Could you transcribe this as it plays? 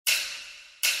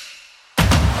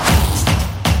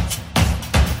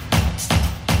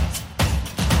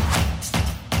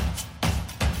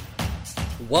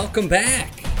Welcome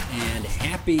back, and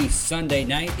happy Sunday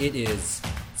night. It is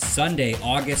Sunday,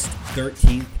 August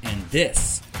 13th, and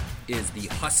this is the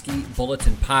Husky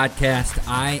Bulletin Podcast.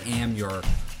 I am your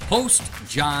host,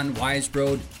 John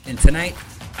Weisbrod, and tonight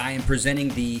I am presenting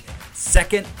the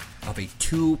second of a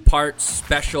two-part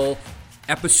special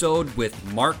episode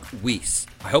with Marc Wiese.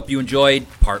 I hope you enjoyed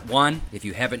part one. If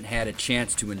you haven't had a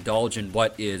chance to indulge in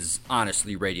what is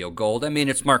honestly radio gold, I mean,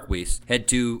 it's Marc Wiese. Head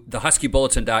to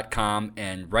thehuskybulletin.com,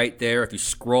 and right there, if you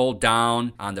scroll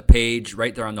down on the page,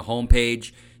 right there on the home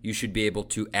page, you should be able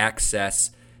to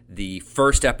access the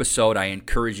first episode. I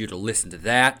encourage you to listen to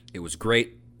that. It was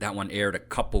great. That one aired a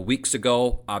couple weeks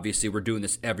ago. Obviously, we're doing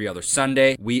this every other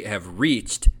Sunday. We have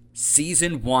reached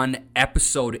Season 1,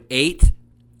 Episode 8.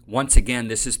 Once again,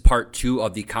 this is part 2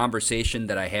 of the conversation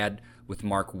that I had with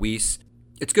Marc Wiese.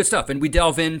 It's good stuff, and we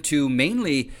delve into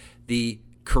mainly the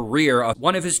career of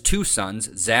one of his two sons,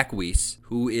 Zach Wiese,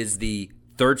 who is the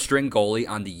third-string goalie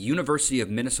on the University of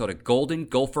Minnesota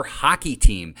Gopher hockey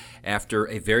team. After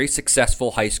a very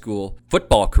successful high school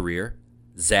football career,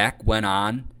 Zach went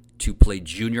on to play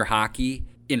junior hockey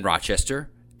in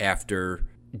Rochester after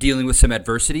dealing with some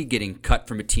adversity, getting cut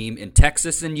from a team in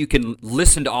Texas, and you can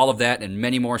listen to all of that and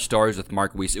many more stories with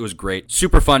Marc Wiese. It was great.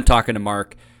 Super fun talking to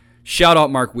Marc. Shout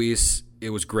out Marc Wiese.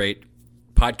 It was great.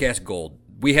 Podcast gold.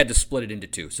 We had to split it into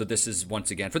two, so this is, once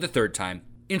again, for the third time,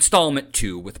 installment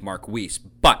 2 with Marc Wiese.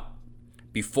 But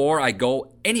before I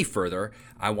go any further,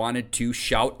 I wanted to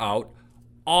shout out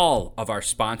all of our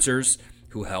sponsors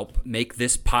who help make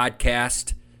this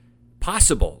podcast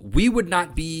possible. We would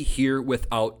not be here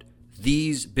without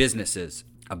these businesses.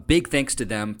 A big thanks to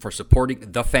them for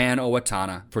supporting the fan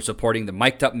Owatonna, for supporting the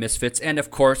Mic'd Up Misfits, and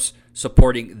of course,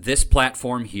 supporting this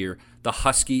platform here, the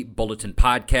Husky Bulletin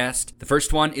Podcast. The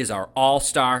first one is our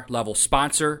all-star level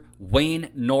sponsor,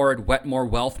 Wayne Nord Wetmore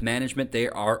Wealth Management. They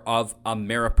are of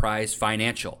Ameriprise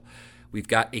Financial. We've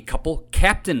got a couple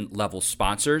captain level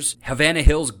sponsors, Havana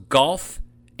Hills Golf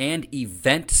and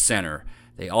Event Center.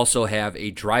 They also have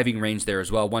a driving range there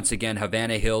as well. Once again,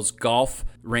 Havana Hills Golf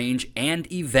Range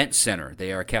and Event Center.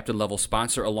 They are a captain level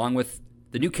sponsor, along with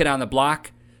the new kid on the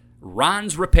block,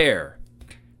 Ron's Repair.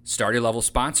 Starter level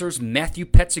sponsors, Matthew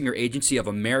Petzinger Agency of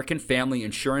American Family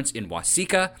Insurance in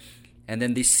Waseca, and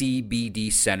then the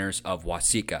CBD Centers of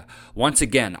Waseca. Once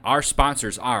again, our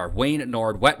sponsors are Wayne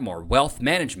Nord Wetmore Wealth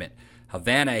Management,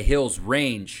 Havana Hills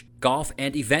Range Golf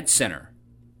and Event Center,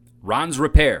 Ron's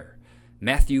Repair,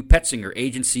 Matthew Petzinger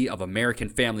Agency of American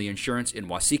Family Insurance in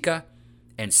Waseca,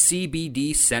 and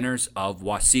CBD Centers of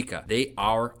Waseca. They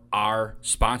are our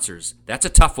sponsors. That's a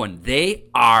tough one. They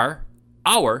are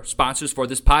our sponsors for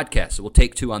this podcast, so we'll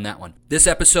take two on that one. This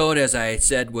episode, as I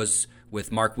said, was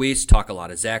with Marc Wiese. Talk a lot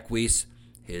of Zach Wiese,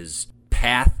 his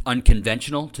path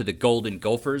unconventional to the Golden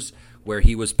Gophers, where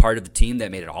he was part of the team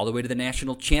that made it all the way to the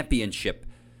national championship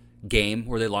game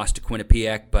where they lost to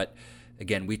Quinnipiac. But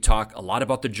again, we talk a lot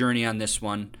about the journey on this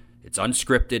one. It's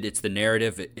unscripted. It's the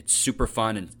narrative. It's super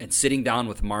fun. And sitting down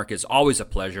with Marc is always a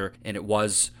pleasure. And it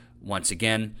was, once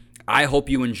again. I hope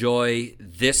you enjoy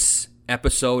this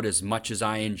episode as much as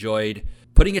I enjoyed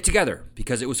putting it together,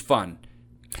 because it was fun.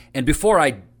 And before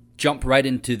I jump right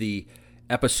into the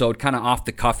episode, kind of off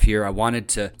the cuff here, I wanted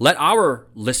to let our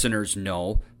listeners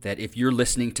know that if you're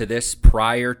listening to this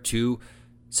prior to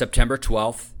September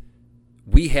 12th,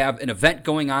 we have an event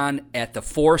going on at the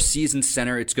Four Seasons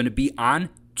Center. It's going to be on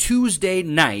Tuesday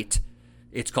night.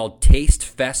 It's called Taste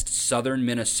Fest Southern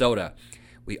Minnesota.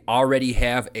 We already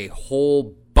have a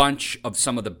whole bunch of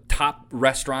some of the top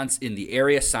restaurants in the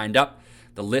area signed up.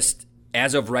 The list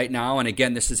as of right now, and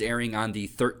again, this is airing on the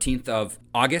 13th of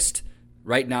August.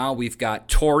 Right now, we've got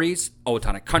Tori's,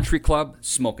 Owatonna Country Club,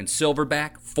 Smokin'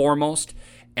 Silverback, Foremost,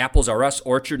 Apples R Us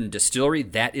Orchard and Distillery,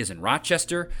 that is in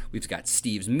Rochester. We've got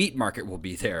Steve's Meat Market will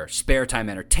be there, Spare Time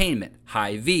Entertainment,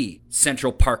 Hy-Vee,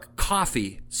 Central Park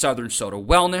Coffee, Southern Soda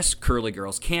Wellness, Curly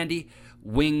Girls Candy,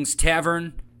 Wings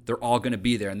Tavern. They're all going to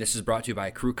be there, and this is brought to you by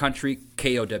Crew Country,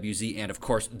 KOWZ, and of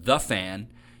course, The Fan.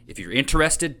 If you're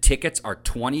interested, tickets are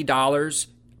 $20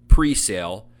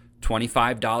 pre-sale,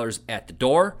 $25 at the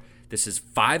door. This is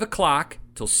 5 o'clock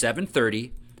till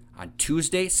 7:30 on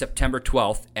Tuesday, September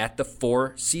 12th at the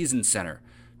Four Seasons Center.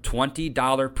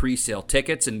 $20 pre-sale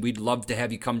tickets, and we'd love to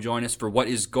have you come join us for what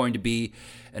is going to be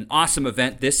an awesome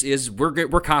event. This is,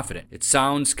 we're confident. It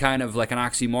sounds kind of like an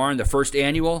oxymoron, the first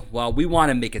annual. Well, we want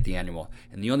to make it the annual,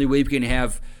 and the only way we can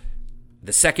have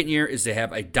the second year is to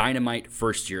have a dynamite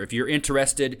first year. If you're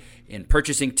interested in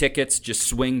purchasing tickets, just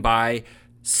swing by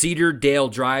Cedar Dale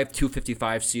Drive,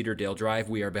 255 Cedar Dale Drive.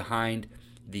 We are behind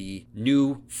the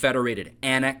new Federated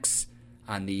Annex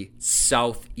on the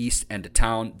southeast end of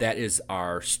town. That is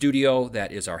our studio.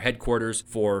 That is our headquarters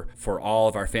for all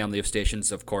of our family of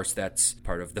stations. Of course, that's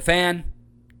part of The Fan,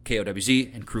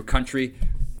 KOWZ, and Crew Country.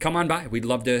 Come on by. We'd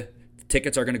love to.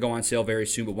 Tickets are going to go on sale very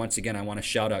soon, but once again, I want to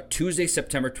shout out Tuesday,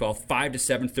 September 12th, 5 to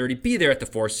 7:30. Be there at the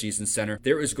Four Seasons Center.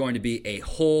 There is going to be a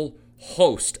whole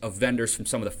host of vendors from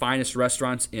some of the finest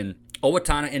restaurants in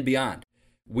Owatonna and beyond.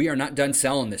 We are not done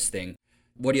selling this thing.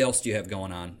 What else do you have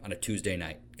going on a Tuesday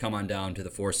night? Come on down to the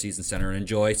Four Seasons Center and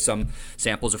enjoy some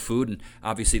samples of food. And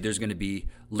obviously, there's going to be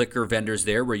liquor vendors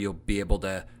there where you'll be able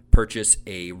to purchase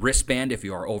a wristband if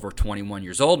you are over 21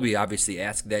 years old. We obviously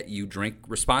ask that you drink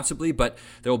responsibly, but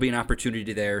there will be an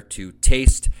opportunity there to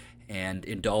taste and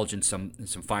indulge in some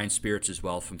fine spirits as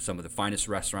well from some of the finest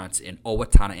restaurants in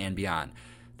Owatonna and beyond.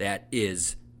 That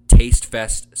is Taste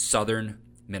Fest Southern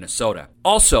Minnesota.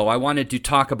 Also, I wanted to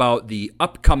talk about the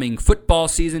upcoming football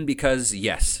season because,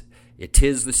 yes, it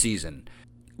is the season.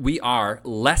 We are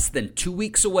less than 2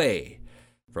 weeks away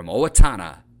from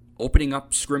Owatonna opening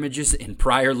up scrimmages in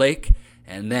Prior Lake,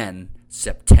 and then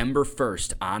September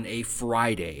 1st on a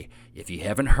Friday, if you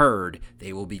haven't heard,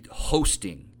 they will be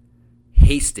hosting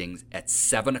Hastings at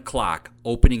 7 o'clock,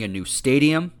 opening a new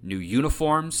stadium, new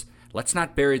uniforms. Let's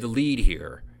not bury the lead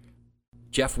here.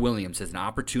 Jeff Williams has an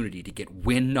opportunity to get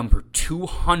win number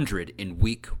 200 in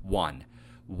week 1.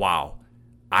 Wow.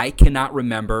 I cannot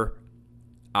remember,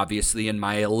 obviously in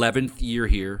my 11th year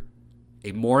here,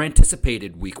 a more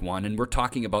anticipated week 1, and we're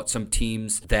talking about some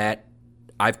teams that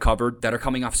I've covered that are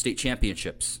coming off state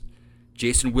championships.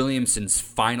 Jason Williamson's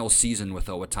final season with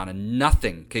Owatonna,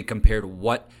 nothing can compare to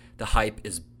what the hype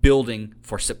is building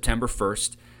for September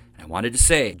 1st. I wanted to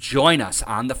say, join us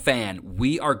on The Fan.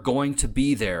 We are going to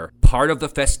be there, part of the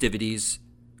festivities.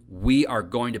 We are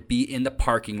going to be in the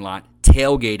parking lot,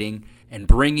 tailgating, and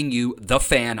bringing you The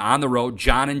Fan on the road.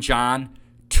 John and John,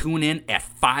 tune in at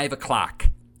 5 o'clock.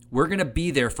 We're going to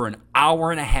be there for an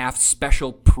hour and a half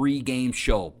special pregame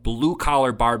show,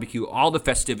 blue-collar barbecue, all the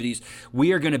festivities.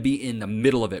 We are going to be in the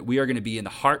middle of it. We are going to be in the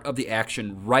heart of the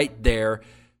action right there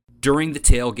during the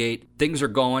tailgate. Things are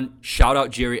going. Shout out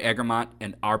Jerry Egermont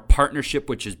and our partnership,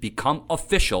 which has become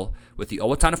official with the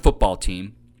Owatonna football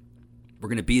team. We're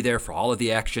going to be there for all of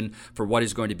the action for what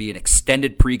is going to be an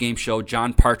extended pregame show.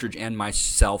 John Partridge and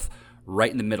myself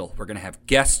right in the middle. We're going to have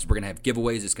guests. We're going to have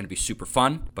giveaways. It's going to be super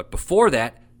fun. But before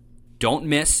that, don't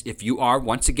miss, if you are,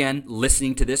 once again,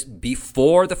 listening to this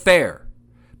before the fair,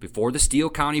 before the Steele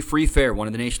County Free Fair, one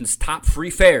of the nation's top free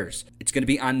fairs. It's going to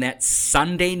be on that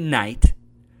Sunday night,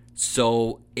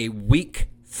 so a week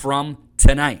from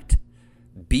tonight.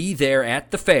 Be there at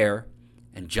the fair,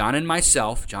 and John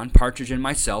Partridge and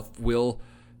myself, will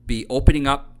be opening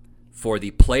up for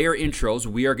the player intros.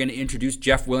 We are going to introduce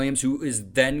Jeff Williams, who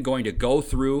is then going to go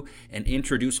through and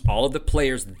introduce all of the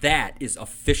players. That is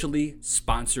officially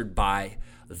sponsored by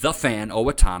The Fan,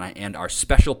 Owatonna, and our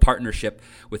special partnership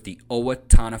with the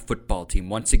Owatonna football team.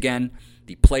 Once again,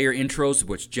 the player intros,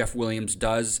 which Jeff Williams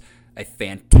does a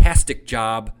fantastic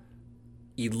job,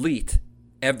 elite,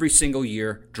 every single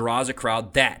year, draws a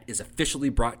crowd. That is officially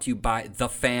brought to you by The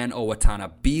Fan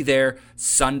Owatonna. Be there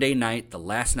Sunday night, the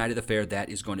last night of the fair. That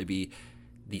is going to be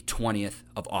the 20th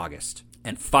of August.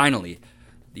 And finally,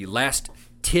 the last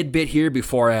tidbit here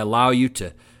before I allow you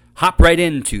to hop right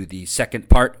into the second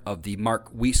part of the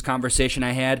Marc Wiese conversation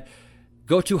I had.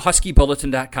 Go to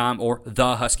huskybulletin.com or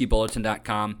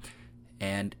thehuskybulletin.com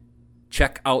and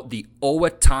check out the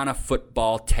Owatonna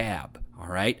football tab. All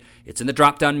right, it's in the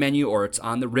drop-down menu, or it's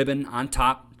on the ribbon on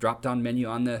top, drop-down menu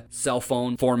on the cell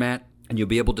phone format, and you'll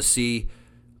be able to see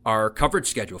our coverage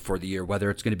schedule for the year,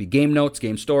 whether it's going to be game notes,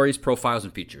 game stories, profiles,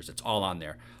 and features. It's all on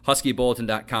there.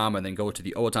 HuskyBulletin.com, and then go to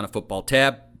the Owatonna football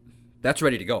tab. That's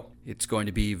ready to go. It's going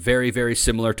to be very, very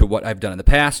similar to what I've done in the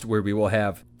past, where we will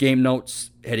have game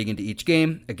notes heading into each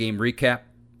game, a game recap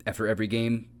after every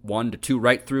game, 1 to 2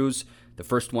 write-throughs. The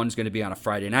first one's going to be on a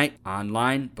Friday night,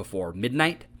 online before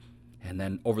midnight. And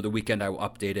then over the weekend, I will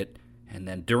update it. And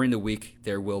then during the week,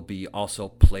 there will be also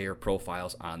player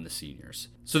profiles on the seniors.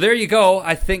 So there you go.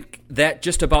 I think that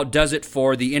just about does it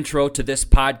for the intro to this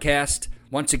podcast.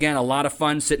 Once again, a lot of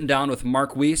fun sitting down with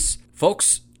Marc Wiese.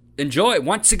 Folks, enjoy,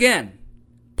 once again,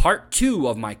 part 2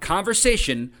 of my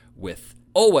conversation with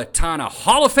Owatonna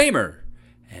Hall of Famer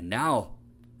and now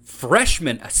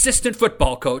freshman assistant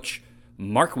football coach,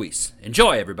 Marc Wiese.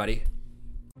 Enjoy, everybody.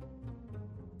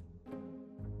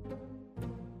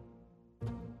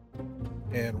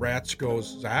 And Rats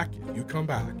goes, Zach, if you come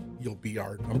back, you'll be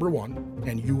our number 1,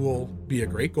 and you will be a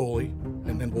great goalie,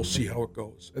 and then we'll see how it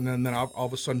goes. And then all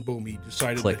of a sudden, boom, he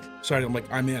decided, I'm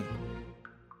like, I'm in.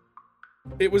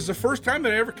 It was the first time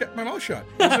that I ever kept my mouth shut.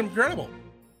 It was incredible.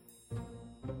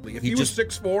 If he was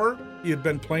 6'4", he had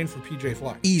been playing for PJ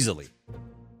Fly. Easily.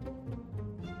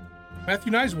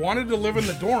 Matthew Nyes wanted to live in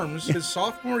the dorms his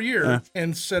sophomore year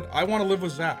and said, I want to live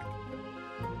with Zach.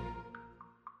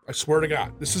 I swear to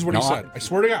God. This is what he said. I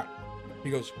swear to God. He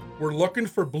goes, we're looking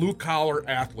for blue-collar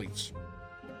athletes.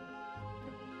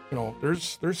 You know,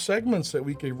 there's segments that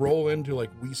we could roll into,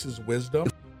 like Wiese's wisdom.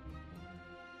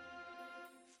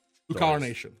 Blue-collar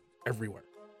nation, everywhere.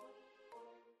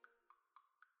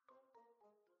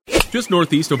 Just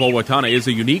northeast of Owatonna is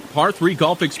a unique par 3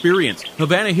 golf experience,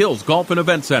 Havana Hills Golf and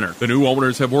Event Center. The new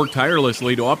owners have worked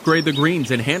tirelessly to upgrade the greens,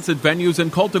 enhance its venues,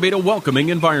 and cultivate a welcoming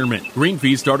environment. Green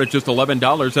fees start at just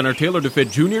 $11 and are tailored to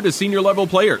fit junior to senior level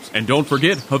players. And don't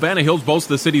forget, Havana Hills boasts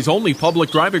the city's only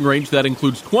public driving range that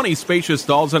includes 20 spacious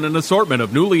stalls and an assortment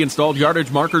of newly installed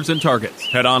yardage markers and targets.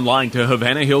 Head online to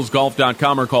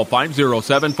HavanaHillsGolf.com or call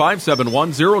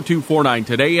 507-571-0249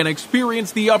 today and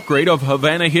experience the upgrade of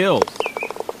Havana Hills.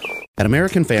 At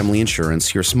American Family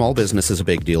Insurance, your small business is a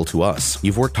big deal to us.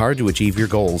 You've worked hard to achieve your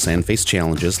goals and face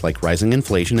challenges like rising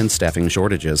inflation and staffing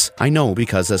shortages. I know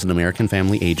because as an American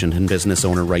Family agent and business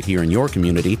owner right here in your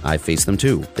community, I've faced them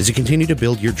too. As you continue to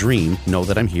build your dream, know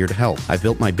that I'm here to help. I've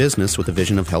built my business with a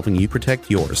vision of helping you protect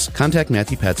yours. Contact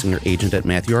Matthew Petzinger, agent at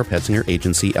Matthew R. Petzinger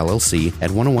Agency, LLC at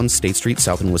 101 State Street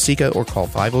South in Waseca or call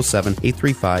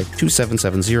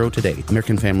 507-835-2770 today.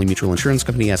 American Family Mutual Insurance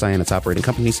Company, SI and its operating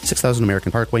companies, 6000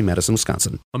 American Parkway, Madison,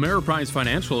 Wisconsin. Ameriprise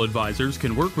Financial Advisors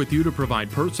can work with you to provide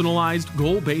personalized,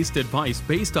 goal-based advice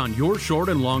based on your short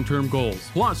and long-term goals.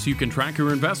 Plus, you can track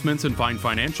your investments and find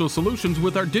financial solutions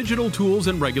with our digital tools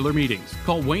and regular meetings.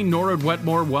 Call Wayne Norwood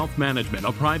Wetmore Wealth Management,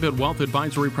 a private wealth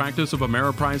advisory practice of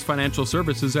Ameriprise Financial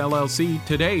Services, LLC,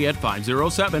 today at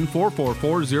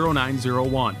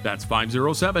 507-444-0901. That's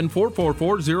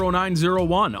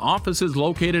 507-444-0901. Office is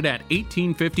located at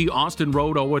 1850 Austin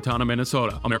Road, Owatonna,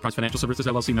 Minnesota. Ameriprise Financial Services,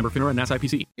 LLC, member FINRA and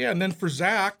SIPC. Yeah, and then for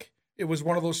Zach, it was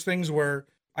one of those things where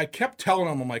I kept telling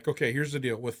him, I'm like, okay, here's the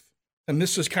deal with, and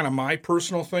this is kind of my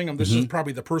personal thing, and this is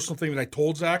probably the personal thing that I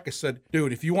told Zach. I said,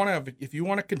 dude, if you want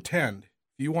to contend,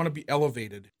 if you want to be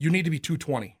elevated, you need to be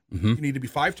 220. You need to be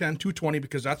 5'10", 220,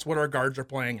 because that's what our guards are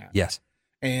playing at. Yes.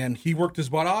 And he worked his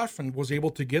butt off and was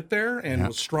able to get there and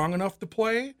was strong enough to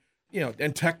play, you know,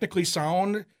 and technically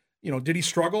sound. You know, did he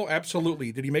struggle?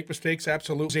 Absolutely. Did he make mistakes?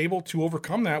 Absolutely. He was able to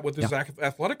overcome that with his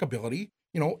athletic ability.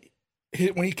 You know,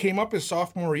 when he came up his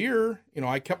sophomore year, you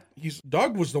know,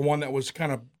 Doug was the one that was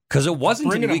kind of because it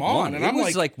wasn't in week 1, and it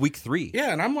was like week 3.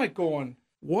 Yeah, and I'm like going,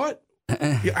 what?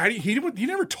 He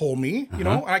never told me. You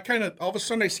know, I kind of all of a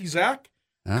sudden I see Zach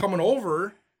coming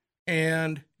over,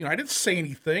 and you know, I didn't say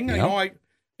anything.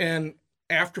 And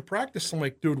after practice, I'm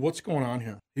like, dude, what's going on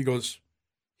here? He goes,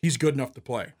 he's good enough to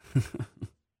play.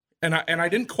 And I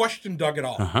didn't question Doug at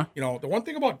all. You know, the one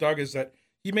thing about Doug is that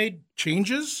he made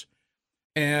changes,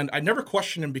 and I never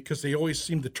questioned him because they always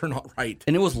seemed to turn out right.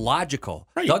 And it was logical.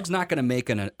 Right. Doug's not going to make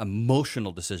an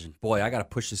emotional decision. Boy, I got to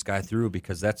push this guy through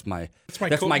because that's my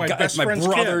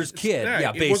brother's kid.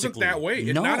 Yeah, basically. It wasn't that way.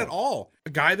 No. Not at all. A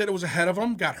guy that was ahead of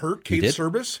him got hurt. Cade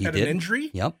Service had an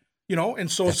injury. Yep. You know,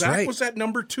 and so Zach was at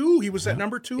number 2. He was at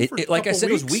number 2 for like I said,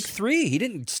 weeks. It was week 3. He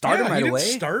didn't start him right away. He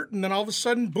didn't start, and then all of a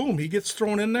sudden, boom, he gets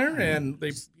thrown in there, and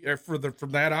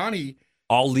from that on, he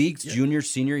all leagues, junior,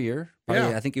 senior year.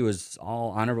 Probably, I think he was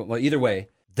all honorable. Well, either way,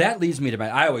 that leads me to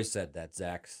I always said that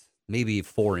Zach's maybe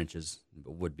 4 inches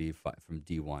would be from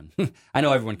D1. I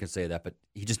know everyone can say that, but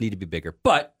he just need to be bigger.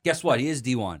 But guess what? He is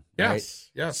D1.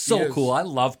 Yes, right? So cool. I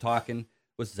love talking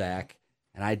with Zach.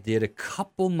 And I did a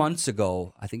couple months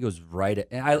ago. I think it was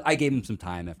I gave him some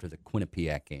time after the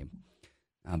Quinnipiac game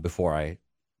before I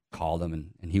called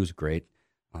him, and he was great.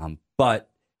 But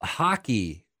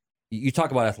hockey, you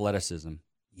talk about athleticism.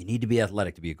 You need to be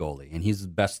athletic to be a goalie, and he's the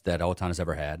best that Owatonna's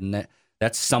ever had, and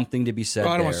that's something to be said.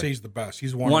 Well, I don't want to say he's the best.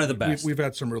 He's one of the best. We've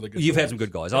had some really good. You've had some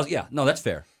good goalies. That's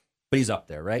fair. But he's up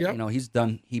there, right? Yep. You know,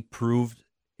 he proved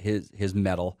his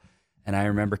mettle, and I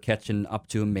remember catching up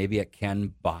to him maybe at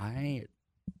Ken By.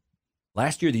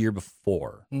 Last year, the year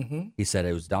before, he said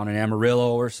it was down in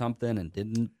Amarillo or something and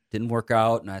didn't work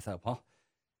out. And I thought, well,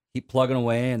 keep plugging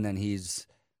away. And then he's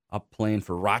up playing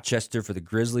for Rochester for the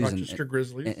Grizzlies.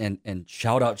 Grizzlies. And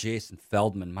shout out Jason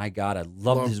Feldman. My God, I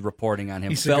loved his reporting on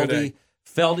him.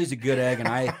 Feldy's a good egg.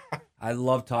 And I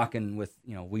love talking with,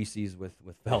 Wiese's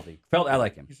with Feldy. I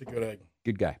like him. He's a good egg.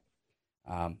 Good guy.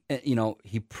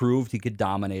 He proved he could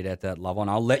dominate at that level. And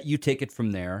I'll let you take it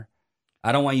from there.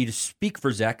 I don't want you to speak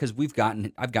for Zach because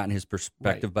I've gotten his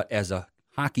perspective, right. But as a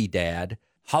hockey dad,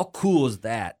 how cool is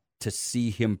that to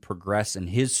see him progress? And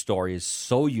his story is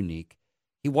so unique.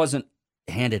 He wasn't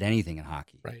handed anything in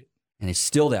hockey, right? And he's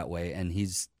still that way. And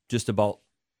he's just about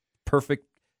perfect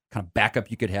kind of backup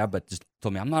you could have, but just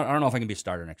told me, I don't know if I can be a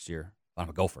starter next year. I'm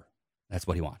a Gopher. That's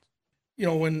what he wants. You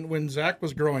know, when Zach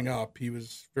was growing up, he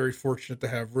was very fortunate to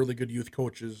have really good youth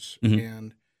coaches,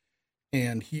 and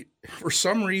he, for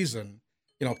some reason,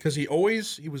 you know, because he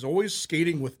was always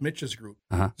skating with Mitch's group.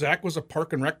 Zach was a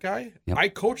park and rec guy. Yep. I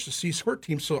coached the C-Squirt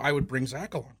team, so I would bring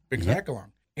Zach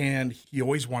along, and he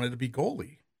always wanted to be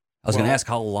goalie. I was going to ask,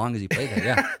 how long has he played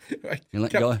there? Yeah.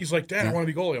 He's like, Dad, I want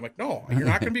to be goalie. I'm like, no, you're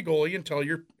not going to be goalie until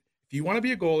if you want to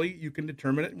be a goalie, you can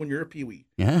determine it when you're a peewee.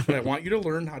 Yeah. But I want you to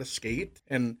learn how to skate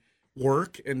and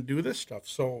work and do this stuff.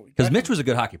 So because Mitch was a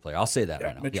good hockey player, I'll say that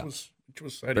right now. Mitch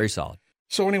was very solid.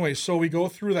 So anyway, we go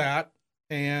through that,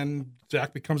 and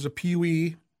Zach becomes a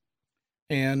peewee,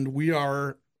 and we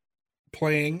are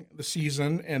playing the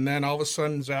season, and then all of a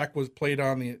sudden Zach was played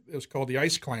on it was called the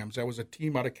Ice Clams. That was a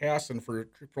team out of Casson for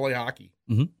AAA hockey.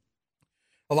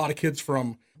 A lot of kids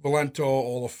from Valento,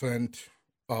 Oliphant,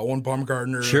 Owen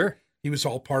Baumgartner. Sure. He was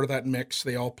all part of that mix.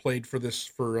 They all played for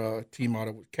a team out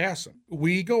of Casson.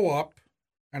 We go up,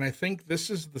 and I think this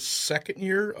is the second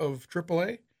year of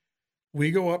AAA.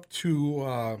 We go up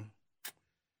to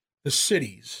the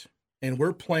cities, and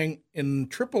we're playing in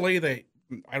AAA.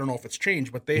 I don't know if it's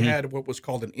changed, but they had what was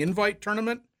called an invite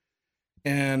tournament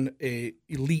and a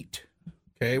elite.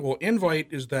 Okay, well, invite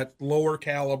is that lower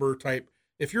caliber type.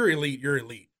 If you're elite, you're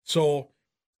elite. So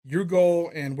you go,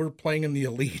 and we're playing in the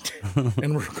elite,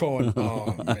 and we're going,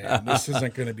 oh man, this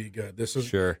isn't going to be good. This is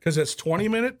sure because it's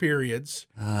 20-minute periods,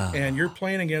 and you're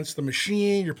playing against the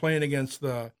Machine. You're playing against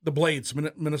the Blades,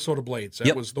 Minnesota Blades.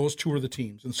 Those two are the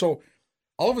teams, and so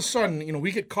all of a sudden, you know,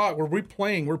 we get caught where we're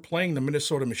playing the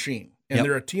Minnesota Machine. And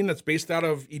they're a team that's based out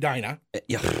of Edina.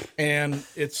 And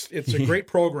it's a great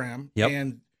program.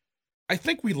 And I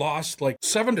think we lost like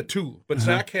 7-2, but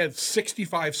Zach had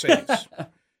 65 saves.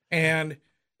 And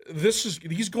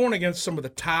he's going against some of the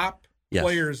top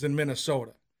players in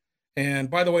Minnesota. And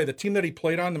by the way, the team that he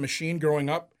played on, the Machine, growing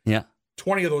up,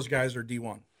 20 of those guys are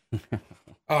D1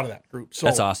 out of that group. So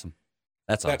that's awesome.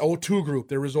 That 02 group,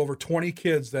 there was over 20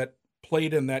 kids that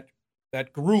played in that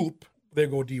group. They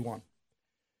go D1.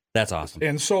 That's awesome.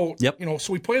 And so, you know,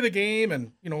 so we play the game,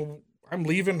 and, you know, I'm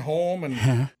leaving home,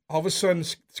 and all of a sudden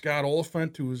Scott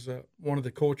Oliphant, who's one of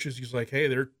the coaches, he's like, hey,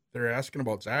 they're asking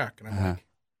about Zach. And I'm like,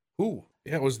 who?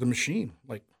 Yeah, it was the Machine.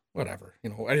 Like, whatever. You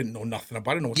know, I didn't know nothing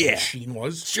about it. I didn't know what the Machine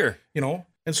was. Sure. You know?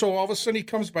 And so all of a sudden he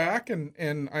comes back, and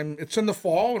it's in the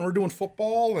fall, and we're doing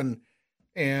football and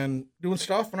doing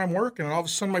stuff, and I'm working, and all of a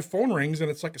sudden my phone rings, and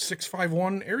it's like a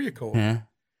 651 area code.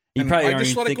 You probably I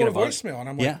just let it go to voicemail, and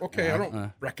I'm like, Yeah. okay, I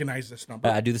don't recognize this number.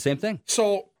 I do the same thing.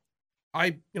 So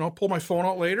I, pull my phone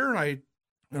out later, and I,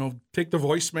 take the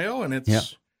voicemail, and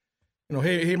it's,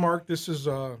 hey, Mark, this is,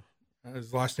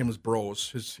 his last name was Bros.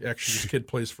 His kid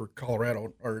plays for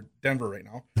Colorado or Denver right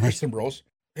now. Kristen Bros.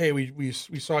 Hey, we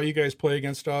saw you guys play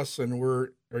against us, and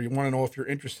you want to know if you're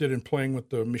interested in playing with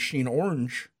the Machine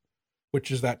Orange,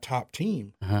 which is that top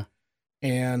team.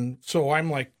 And so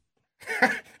I'm like,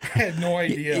 I had no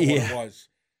idea what it was.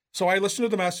 So I listened to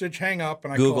the message, hang up,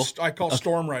 and I call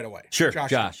Storm right away. Sure,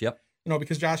 Josh.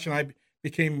 Because Josh and I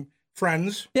became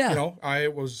friends. Yeah. I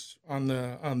was on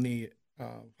the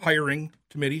hiring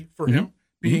committee for him,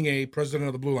 being a president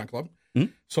of the Blue Line Club.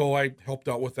 So I helped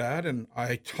out with that, and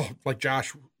I told, like,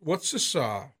 Josh, what's this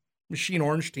Machine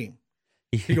Orange team?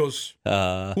 He goes,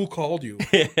 who called you?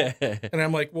 And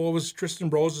I'm like, well, it was Tristan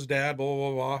Bros' dad, blah,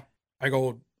 blah, blah. I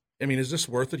go, I mean, is this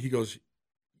worth it? He goes,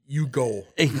 you go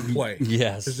play.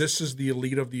 Yes. Because this is the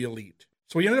elite of the elite.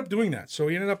 So he ended up doing that. So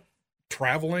he ended up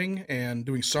traveling and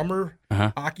doing summer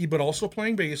hockey, but also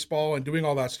playing baseball and doing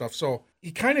all that stuff. So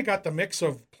he kind of got the mix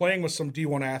of playing with some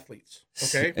D1 athletes.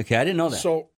 Okay. Okay, I didn't know that.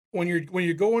 So when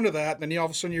you go into that, then all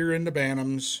of a sudden you're into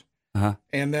Bantams,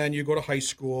 and then you go to high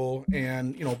school,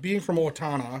 and being from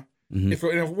Owatonna, if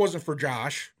it wasn't for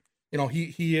Josh,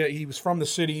 he was from the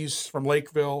cities, from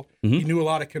Lakeville. He knew a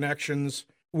lot of connections.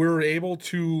 We were able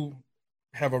to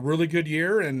have a really good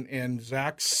year, and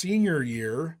Zach's senior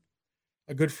year,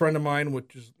 a good friend of mine,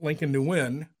 which is Lincoln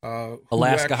Nguyen,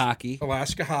 Alaska Hockey,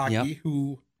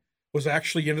 who was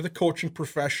actually into the coaching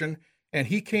profession, and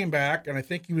he came back, and I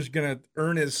think he was going to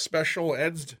earn his special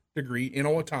eds degree in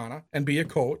Owatonna and be a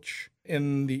coach.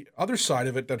 And the other side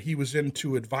of it, that he was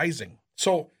into advising.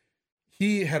 So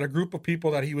he had a group of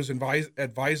people that he was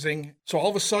advising. So all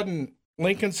of a sudden,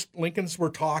 Lincoln's were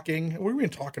talking. We were even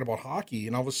talking about hockey,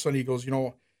 and all of a sudden he goes,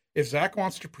 if Zach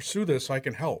wants to pursue this, I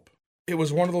can help. It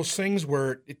was one of those things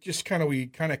where it just we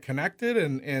connected,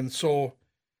 and so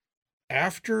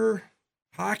after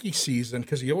hockey season,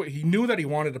 because he knew that he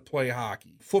wanted to play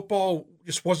hockey. Football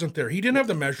just wasn't there. He didn't have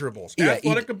the measurables.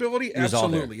 Athletic ability,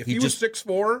 absolutely. If he was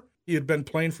 6'4", he had been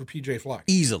playing for PJ Fleck.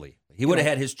 Easily. He would have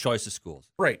had his choice of schools.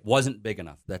 Right. Wasn't big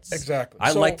enough. That's exactly.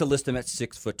 I like to list him at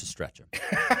 6 foot to stretch him.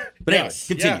 But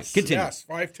yes, anyway, continue. Yes,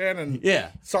 5'10"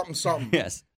 and something.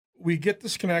 Yes. We get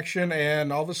this connection,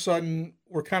 and all of a sudden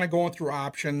we're kind of going through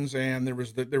options, and there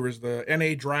was the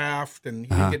NA draft, and he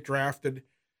didn't get drafted.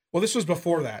 Well, this was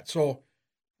before that, so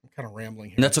I'm kind of rambling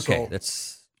here. That's okay.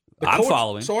 I'm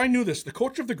following. So I knew this. The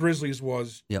coach of the Grizzlies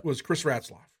was Chris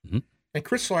Ratzlaff, and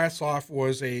Chris Ratzlaff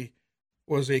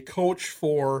was a coach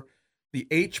for the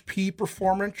HP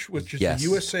Performance, which is the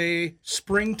USA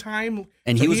Springtime,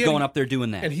 and so he was going up there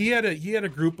doing that. And he had a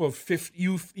group of I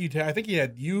think he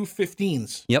had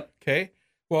U15s. Yep. Okay.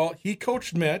 Well, he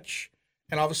coached Mitch,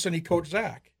 and all of a sudden he coached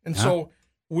Zach, and so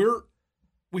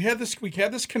we had this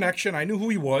connection. I knew who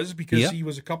he was because he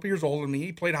was a couple years older than me.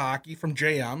 He played hockey from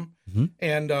JM,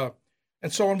 and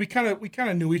so when we kind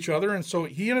of knew each other, and so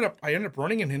I ended up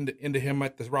running into him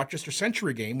at the Rochester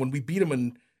Century game when we beat him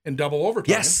in double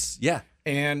overtime. Yes, yeah.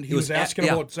 And he was asking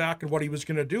about Zach and what he was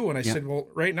going to do, and I said, well,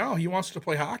 right now he wants to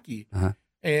play hockey,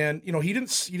 and he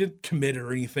didn't commit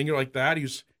or anything like that.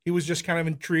 He was just kind of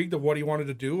intrigued of what he wanted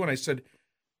to do, and I said,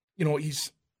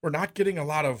 we're not getting a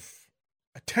lot of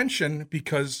attention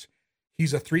because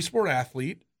he's a 3-sport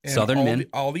athlete, and Southern men,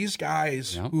 all these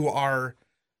guys who are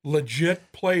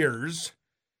legit players,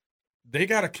 they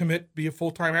got to commit, be a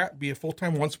full-time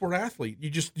 1-sport athlete.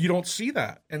 You don't see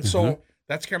that, and so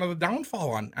that's kind of the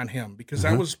downfall on him, because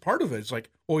that was part of it. It's like,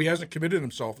 well, he hasn't committed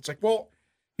himself. It's like, well,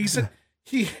 he's an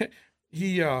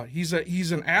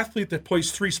athlete that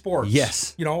plays 3 sports.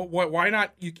 Yes, why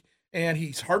not? And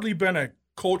he's hardly been a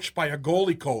coached by a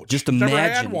goalie coach. Just imagine,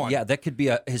 never had one. Yeah, that could be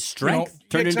his strength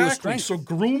turned into a strength. So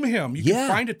groom him. You can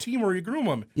find a team where you groom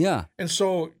him. Yeah, and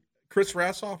so Chris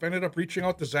Ratzlaff ended up reaching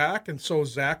out to Zach, and so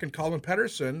Zach and Colin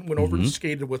Pedersen went over and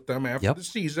skated with them after the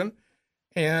season,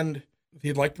 and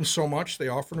he liked him so much they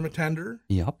offered him a tender.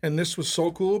 Yep. And this was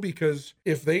so cool because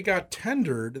if they got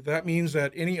tendered, that means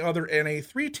that any other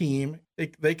NA3 team,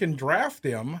 they can draft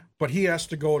him, but he has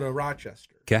to go to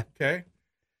Rochester. Okay.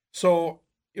 So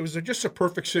it was just a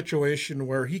perfect situation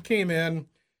where he came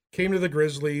to the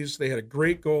Grizzlies. They had a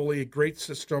great goalie, a great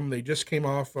system. They just came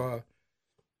off.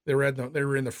 They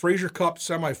were in the Fraser Cup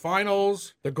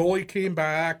semifinals. The goalie came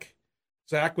back.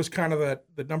 Zach was kind of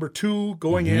the number 2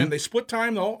 going in. They split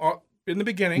time though in the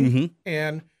beginning,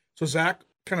 and so Zach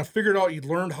kind of figured out he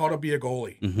learned how to be a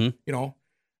goalie.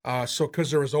 So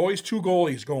because there was always 2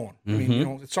 goalies going. I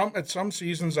mean, at some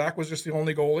seasons Zach was just the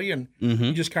only goalie, and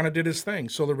he just kind of did his thing.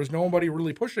 So there was nobody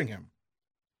really pushing him.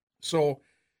 So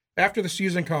after the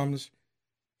season comes,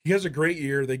 he has a great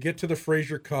year. They get to the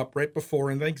Fraser Cup right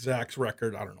before, and I think Zach's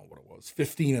record, I don't know what it was,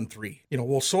 15-3.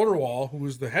 Well, Soderwall, who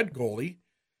was the head goalie,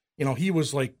 he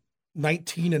was like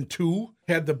 19-2,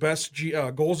 had the best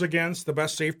goals against, the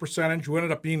best save percentage, who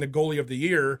ended up being the goalie of the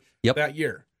year that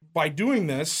year. By doing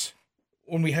this,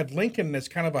 when we had Lincoln as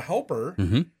kind of a helper,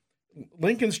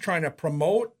 Lincoln's trying to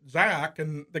promote Zach,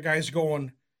 and the guys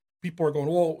people are going,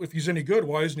 well, if he's any good,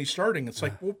 why isn't he starting? It's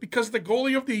like, well, because the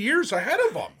goalie of the year's ahead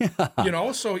of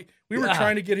him, so we were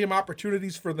trying to get him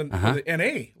opportunities for the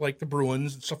NA, like the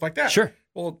Bruins and stuff like that. Sure.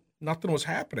 Well, nothing was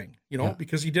happening,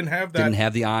 because he didn't have that. Didn't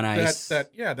have the on-ice.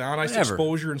 the on-ice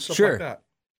exposure and stuff like that.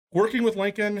 Working with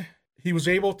Lincoln, he was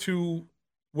able to,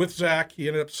 with Zach, he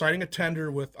ended up signing a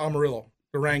tender with Amarillo,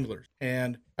 the Wranglers.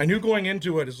 And I knew going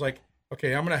into it is like,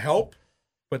 okay, I'm going to help,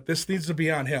 but this needs to be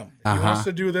on him. He wants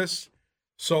to do this.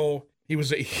 So he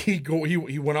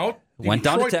went out. Went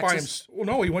down to Texas.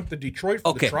 He went to Detroit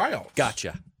for the tryouts.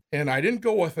 Gotcha. And I didn't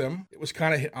go with him. It was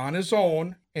kind of on his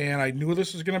own, and I knew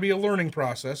this was going to be a learning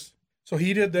process. So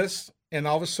he did this, and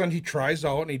all of a sudden he tries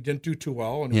out, and he didn't do too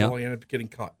well, and he ended up getting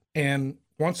cut. And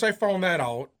once I found that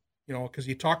out, because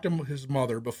he talked to his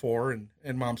mother before,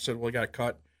 and Mom said, well, he got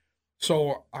cut.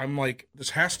 So I'm like, this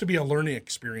has to be a learning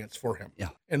experience for him. Yeah.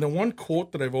 And the one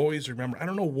quote that I've always remembered, I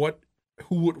don't know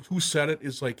who said it,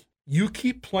 is like, you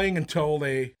keep playing until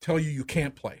they tell you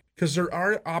can't play. Because there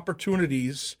are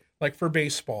opportunities, like for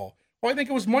baseball. Well, I think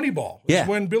it was Moneyball. It was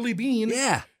when Billy Bean,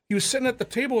 he was sitting at the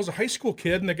table as a high school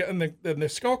kid, and the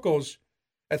scout goes,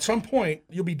 at some point,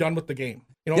 you'll be done with the game.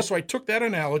 So I took that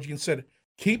analogy and said,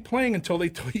 keep playing until they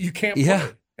tell you can't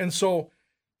play. And so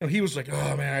he was like,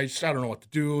 oh, man, I don't know what to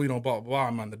do, blah, blah, blah.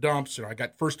 I'm on the dumps. I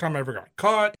got first time I ever got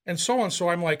caught, and so on. So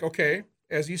I'm like, okay,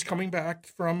 as he's coming back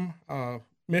from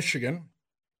Michigan,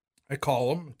 I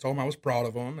call him, tell him I was proud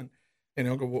of him, and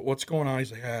he'll go, what's going on?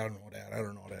 He's like, I don't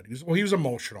know, Dad. He was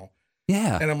emotional.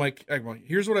 Yeah. And I'm like,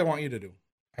 here's what I want you to do.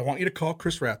 I want you to call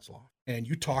Chris Ratzlaff, and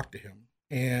you talk to him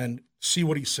and see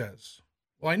what he says.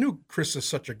 Well, I knew Chris is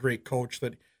such a great coach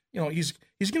that, he's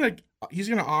going to He's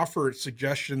going to offer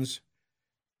suggestions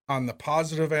on the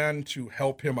positive end to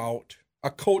help him out. A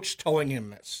coach telling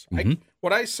him this.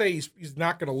 What I say, he's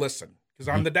not going to listen because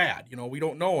I'm the dad. We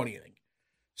don't know anything.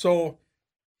 So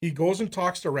he goes and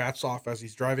talks to Ratsoff as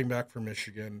he's driving back from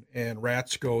Michigan, and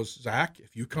Rats goes, Zach,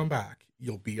 if you come back,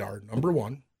 you'll be our number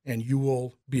one, and you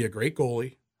will be a great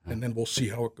goalie, and then we'll see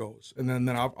how it goes. And then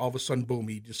all of a sudden, boom,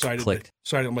 he decided,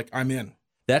 I'm like, I'm in.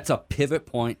 That's a pivot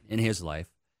point in his life.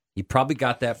 He probably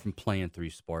got that from playing 3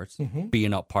 sports,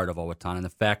 being a part of Owatonna, and the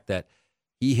fact that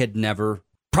he had never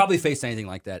probably faced anything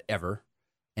like that ever.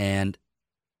 And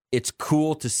it's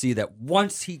cool to see that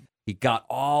once he got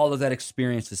all of that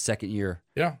experience his second year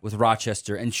with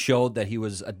Rochester and showed that he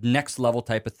was a next level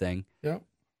type of thing. Yeah.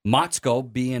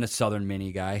 Motzko, being a Southern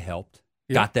Mini guy, helped.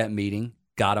 Got that meeting,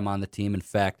 got him on the team. In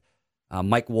fact,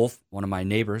 Mike Wolf, one of my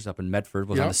neighbors up in Medford,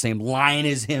 was on the same line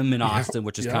as him in Austin,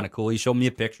 which is kind of cool. He showed me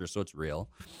a picture, so it's real.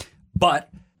 But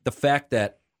the fact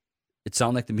that it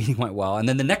sounded like the meeting went well. And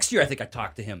then the next year, I think I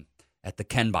talked to him at the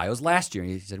Ken Bio. It was last year.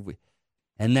 And he said,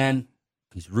 and then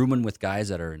he's rooming with guys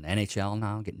that are in the NHL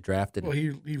now, getting drafted. Well,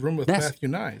 he roomed with Matthew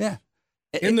Nyes. Yeah.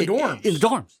 In the dorms. In the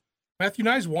dorms. Matthew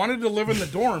Nyes wanted to live in the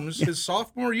dorms his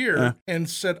sophomore year and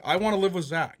said, I want to live with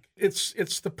Zach.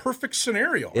 It's the perfect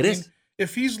scenario. It is.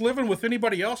 If he's living with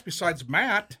anybody else besides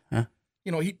Matt,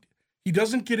 he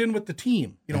doesn't get in with the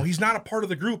team. He's not a part of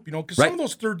the group, because some of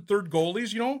those third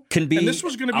goalies, can be. And this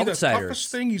was going to be outsiders. The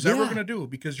toughest thing he's ever going to do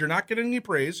because you're not getting any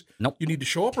praise. Nope. You need to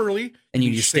show up early. And you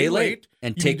need to stay late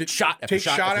and take shot after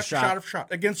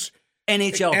shot against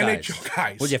NHL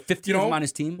guys. Was you 15 of them on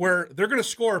his team? Where they're going to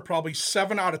score probably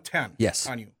 7 out of 10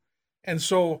 on you. And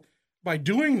so by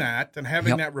doing that and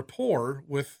having that rapport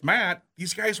with Matt,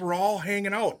 these guys were all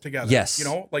hanging out together. Yes.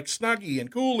 Like Snuggie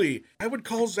and Cooley. I would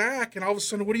call Zach, and all of a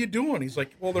sudden, what are you doing? He's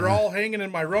like, well, they're all hanging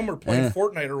in my room or playing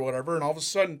Fortnite or whatever, and all of a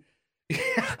sudden, you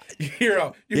hear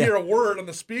a word on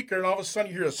the speaker, and all of a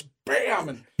sudden, you hear a spam,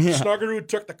 and Snuggerud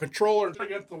took the controller and took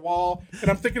it against the wall,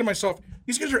 and I'm thinking to myself,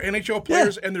 these guys are NHL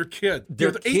players, and they're kids.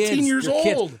 They're 18 years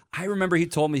old. I remember he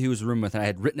told me he was rooming with, and I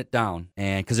had written it down,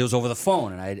 and because it was over the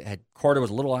phone, and I had Corda was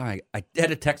a little I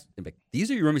had a text, like, these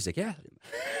are your roomies? He's like, yeah.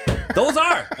 Those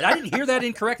are. And I didn't hear that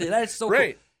incorrectly. That is so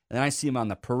great. Cool. And then I see him on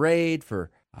the parade for,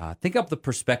 think of the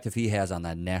perspective he has on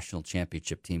that national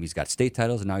championship team. He's got state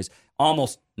titles, and now he's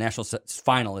almost national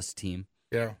finalist team.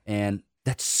 Yeah. And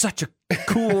that's such a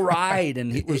cool ride.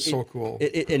 And it was so cool.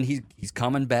 And he's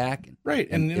coming back. Right.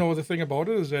 And the thing about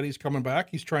it is that he's coming back.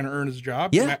 He's trying to earn his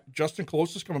job. Yeah. Justin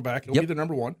Close is coming back. He'll be the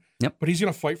number one. Yep. But he's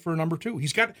going to fight for a number 2.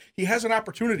 He has an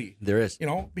opportunity. There is.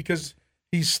 Because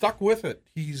he's stuck with it.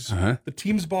 He's the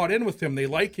team's bought in with him. They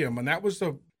like him. And that was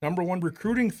the number one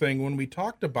recruiting thing when we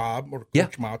talked to Bob or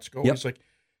Coach Motzko. He's like,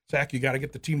 Zach, you got to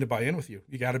get the team to buy in with you.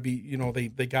 You got to be,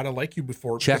 they got to like you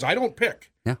before. Because I don't pick.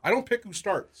 Yeah. I don't pick who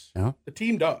starts. No. The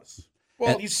team does.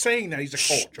 Well, he's saying that he's a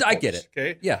coach. I get it.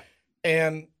 Okay. Yeah.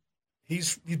 And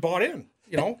he's bought in,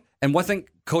 And one thing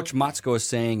Coach Motzko is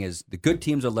saying is the good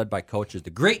teams are led by coaches.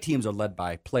 The great teams are led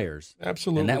by players.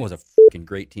 Absolutely. And that was a freaking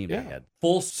great team they had.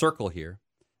 Full circle here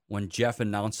when Jeff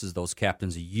announces those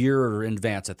captains a year in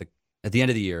advance at the end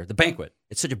of the year, the banquet.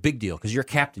 It's such a big deal because you're a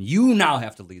captain. You now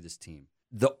have to lead this team.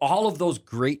 All of those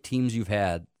great teams you've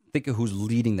had, think of who's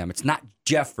leading them. It's not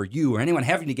Jeff or you or anyone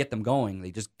having to get them going.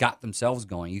 They just got themselves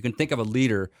going. You can think of a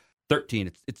leader,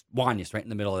 13. It's Wanyas right in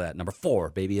the middle of that. Number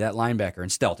 4, baby, that linebacker,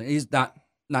 and Stelton. He's not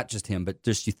just him, but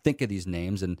just you think of these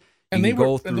names and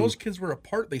those kids were a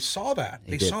part. They saw that.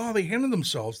 They saw how they handled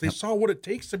themselves. They saw what it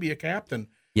takes to be a captain.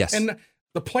 Yes. And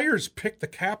the players pick the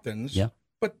captains. Yeah.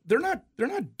 But they're not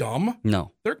dumb.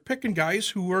 No. They're picking guys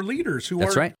who are leaders, who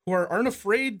aren't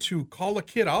afraid to call a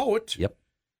kid out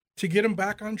to get him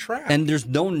back on track. And there's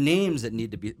no names that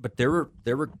need to be, but there were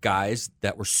guys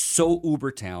that were so uber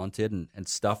talented and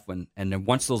stuff and then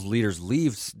once those leaders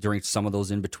leave during some of those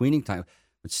in-betweening time,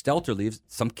 when Stelter leaves,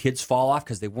 some kids fall off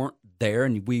because they weren't there,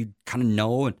 and we kind of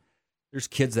know, and there's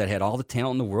kids that had all the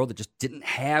talent in the world that just didn't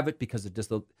have it because of just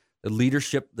the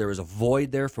leadership. There was a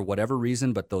void there for whatever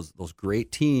reason, but those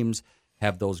great teams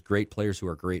have those great players who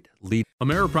are great leaders.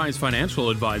 Ameriprise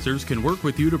Financial Advisors can work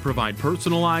with you to provide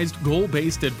personalized,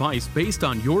 goal-based advice based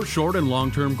on your short and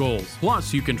long-term goals.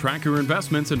 Plus, you can track your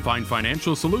investments and find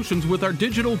financial solutions with our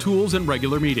digital tools and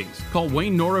regular meetings. Call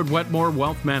Wayne Norwood Wetmore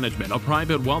Wealth Management, a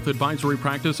private wealth advisory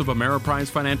practice of Ameriprise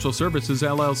Financial Services,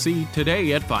 LLC,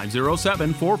 today at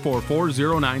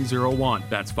 507-444-0901.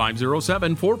 That's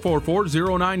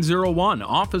 507-444-0901.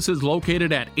 Office is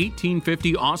located at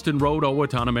 1850 Austin Road,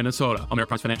 Owatonna, Minnesota.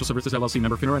 Ameriprise Financial Services, LLC,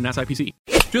 member FINRA and SIPC.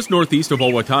 Just northeast of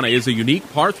Owatonna is a unique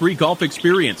par 3 golf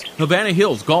experience, Havana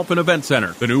Hills Golf and Event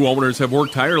Center. The new owners have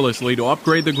worked tirelessly to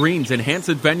upgrade the greens, enhance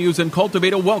its venues, and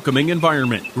cultivate a welcoming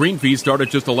environment. Green fees start at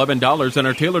just $11 and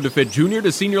are tailored to fit junior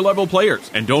to senior level players.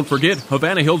 And don't forget,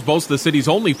 Havana Hills boasts the city's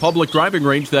only public driving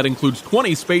range that includes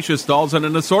 20 spacious stalls and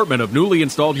an assortment of newly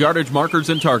installed yardage markers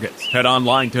and targets. Head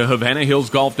online to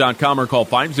HavanaHillsGolf.com or call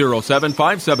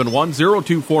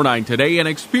 507-571-0249 today and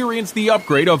experience the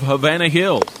upgrade of Havana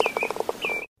Hills.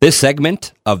 This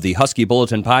segment of the Husky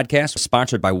Bulletin podcast is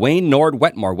sponsored by Wayne Nord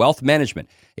Wetmore Wealth Management,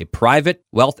 a private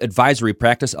wealth advisory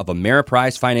practice of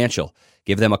Ameriprise Financial.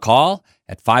 Give them a call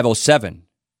at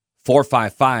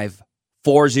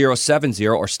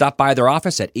 507-455-4070 or stop by their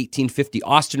office at 1850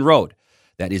 Austin Road.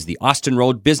 That is the Austin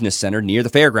Road Business Center near the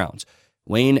fairgrounds.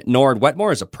 Wayne Nord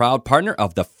Wetmore is a proud partner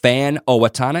of the Fan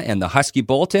Owatonna and the Husky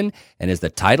Bulletin and is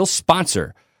the title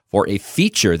sponsor for a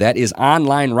feature that is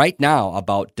online right now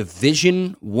about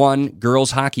Division I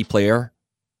girls hockey player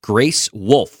Grace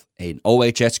Wolf, an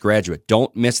OHS graduate.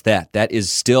 Don't miss that. That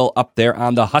is still up there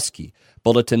on the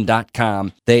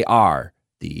HuskyBulletin.com. They are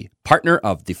the partner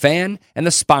of the Fan and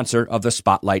the sponsor of the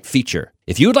Spotlight feature.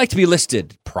 If you would like to be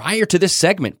listed prior to this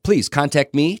segment, please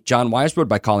contact me, John Weisbrod,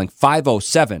 by calling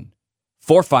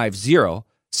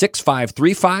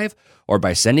 507-450-6535 or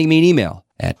by sending me an email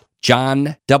at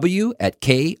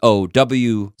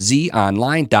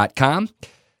johnw@kowzonline.com.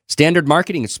 Standard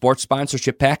marketing and sports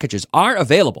sponsorship packages are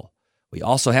available. We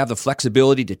also have the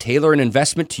flexibility to tailor an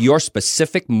investment to your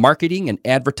specific marketing and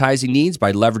advertising needs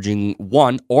by leveraging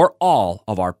one or all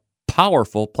of our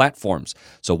powerful platforms.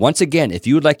 So once again, if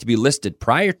you would like to be listed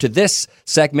prior to this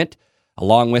segment,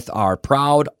 along with our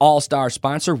proud all-star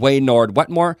sponsor, Wayne Nord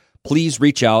Wetmore, please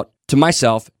reach out to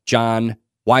myself, John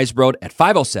Weisbrod, at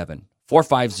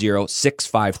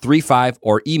 507-450-6535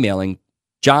 or emailing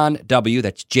John W.,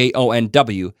 that's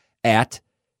JONW, at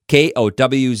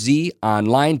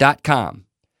KOWZonline.com.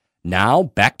 Now,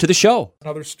 back to the show.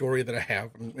 Another story that I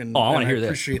have, and I want to hear this. I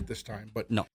appreciate this time, but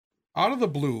no. Out of the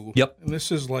blue, yep. And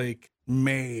this is like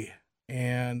May,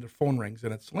 and the phone rings,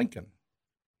 and it's Lincoln.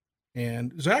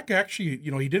 And Zach actually,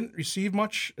 he didn't receive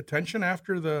much attention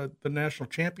after the national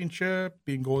championship,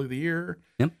 being goalie of the year.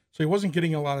 Yep. So he wasn't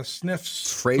getting a lot of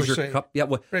sniffs. Fraser Cup, yeah.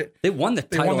 Well, right. They won the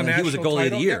title, and he was a goalie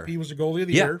of the year. Yep, he was a goalie of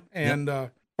the year. And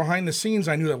behind the scenes,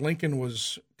 I knew that Lincoln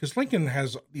was, because Lincoln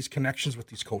has these connections with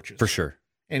these coaches. For sure.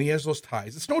 And he has those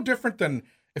ties. It's no different than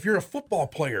if you're a football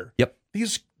player. Yep.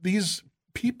 These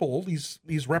people,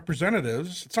 these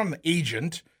representatives, it's not an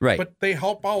agent, right? But they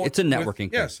help out. It's a networking thing.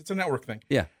 Yes, it's a network thing.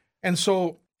 Yeah. And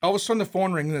so all of a sudden the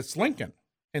phone rings and it's Lincoln.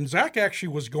 And Zach actually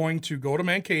was going to go to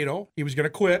Mankato. He was going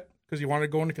to quit because he wanted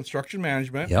to go into construction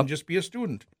management and just be a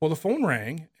student. Well, the phone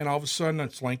rang and all of a sudden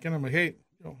it's Lincoln. I'm like, hey,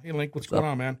 Link, what's going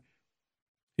on, man?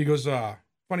 He goes,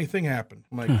 funny thing happened.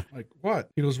 I'm like, what?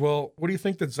 He goes, well, what do you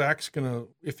think that Zach's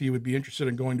if he would be interested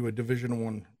in going to a Division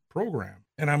I program?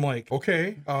 And I'm like,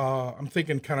 okay. I'm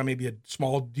thinking kind of maybe a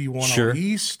small D1 out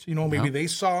East. Maybe they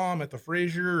saw him at the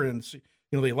Fraser and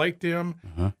they liked him.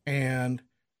 And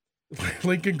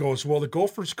Lincoln goes, well, the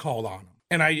Gophers called on him.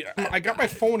 And I got my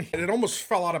phone and it almost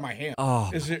fell out of my hand.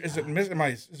 Oh, is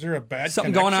there a bad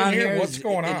something going on here? What's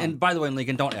going on? And by the way,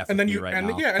 Lincoln, don't F me right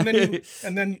now. Yeah,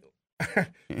 and then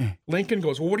Lincoln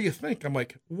goes, well, what do you think? I'm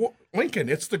like, Lincoln,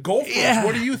 it's the Gophers. Yeah.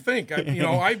 What do you think?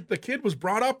 The kid was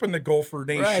brought up in the Gopher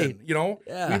Nation. Right.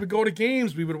 We would go to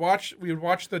games. We would watch we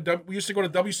used to go to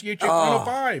WCHA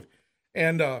 105.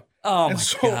 And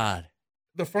God.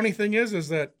 The funny thing is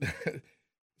that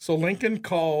so Lincoln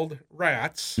called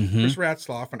Ratz, Chris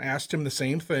Ratzloff, and asked him the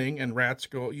same thing. And Ratz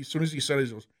as soon as he said it,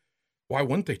 he goes, why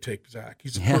wouldn't they take Zach?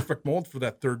 He's a perfect mold for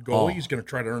that third goalie. He's going to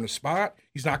try to earn a spot.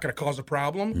 He's not going to cause a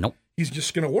problem. Nope. He's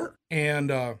just going to work.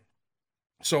 And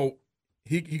so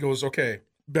he goes, okay,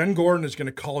 Ben Gordon is going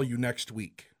to call you next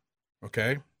week.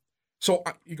 Okay. So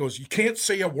he goes, you can't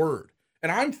say a word. And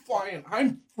I'm flying.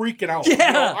 I'm freaking out.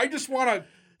 Yeah. I just want to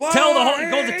tell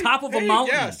go to the top of a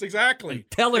mountain. Yes, exactly.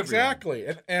 Tell everyone. Exactly.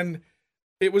 And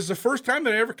it was the first time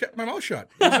that I ever kept my mouth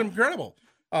shut. It was incredible.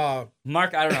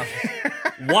 Mark, I don't know.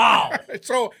 Wow.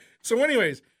 So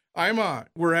anyways,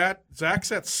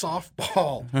 Zach's at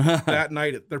softball that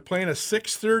night. They're playing a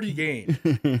 6:30 game.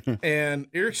 And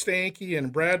Eric Stanky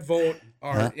and Brad Vogt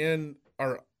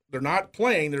they're not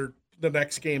playing, they're the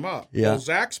next game up. Yeah. Well,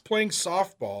 Zach's playing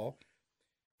softball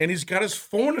and he's got his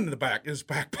phone in his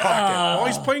back pocket while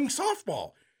he's playing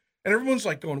softball. And everyone's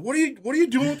like going, what are you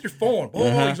doing with your phone?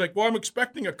 He's like, well, I'm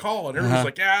expecting a call. And everyone's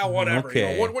like, yeah, whatever.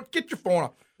 Okay. What get your phone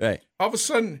off. Right. All of a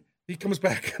sudden, he comes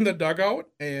back in the dugout,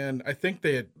 and I think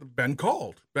Ben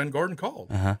Gordon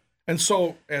called. And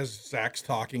so as Zach's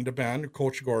talking to Ben,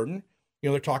 Coach Gordon,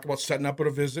 they're talking about setting up at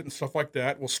a visit and stuff like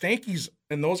that. Well, Stanky's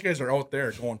and those guys are out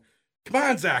there going, "Come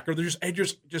on, Zach," or they're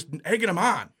just egging him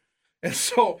on. And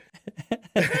so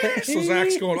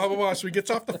Zach's going, blah, blah, blah. So he gets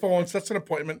off the phone, sets an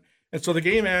appointment, and so the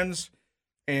game ends.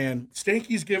 And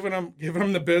Stanky's giving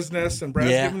him the business, and Brad's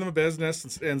giving him the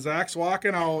business, and Zach's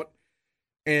walking out,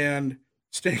 and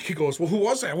Stanky goes, "Well, who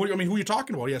was that? Who are you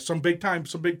talking about?" "Yeah, some big time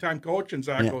coach." And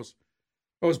Zach goes,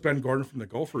 "It was Ben Gordon from the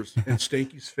Gophers." And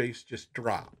Stanky's face just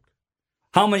dropped.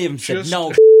 How many of them said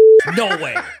no? No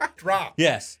way. Dropped.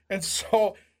 Yes. And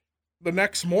so the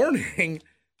next morning,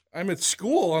 I'm at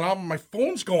school, and my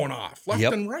phone's going off left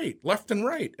and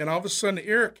right, and all of a sudden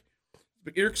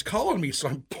Eric's calling me, so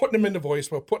I'm putting him into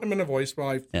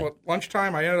voicemail. At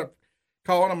lunchtime, I ended up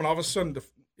calling him, and all of a sudden,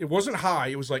 it wasn't high.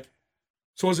 It was like,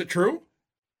 "So is it true?"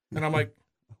 And I'm like,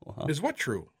 "Is what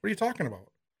true? What are you talking about?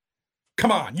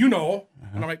 Come on, you know."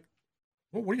 And I'm like,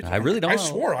 "Well, what are you talking about?" I really don't know. I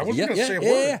swore. I wasn't going to say a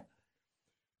word. Yeah.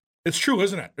 "It's true,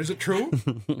 isn't it? Is it true?"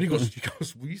 And he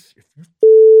goes, "Wiese, if you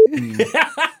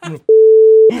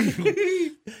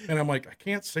and I'm like, "I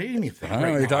can't say anything. I don't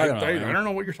know what you're talking about. I don't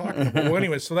know what you're talking about." Well,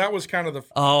 anyway, so that was kind of the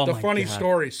funny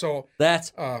story. So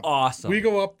that's awesome. We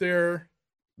go up there,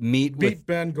 meet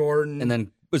Ben Gordon, and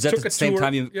then was that the same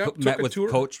time you met with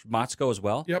Coach Motzko as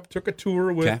well? Yep, took a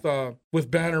tour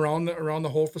with Ben around the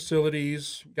whole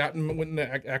facilities. Went in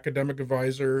the academic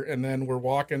advisor, and then we're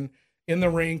walking in the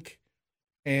rink,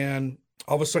 and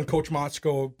all of a sudden, Coach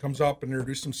Motzko comes up and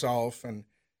introduced himself,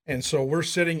 and so we're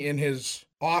sitting in his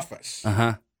office.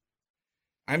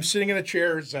 I'm sitting in a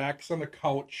chair. Zach's on the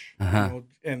couch,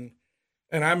 and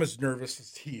I'm as nervous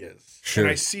as he is. Sure.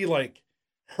 And I see like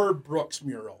Herb Brooks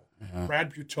mural,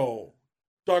 Brad Buteau,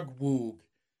 Doug Woog,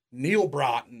 Neil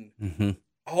Broughton,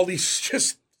 all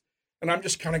these and I'm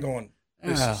just kind of going,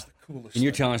 "This is the coolest." And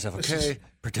you're thing. telling yourself, "Okay,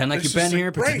 pretend like you've been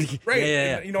here." Right.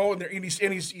 Yeah. And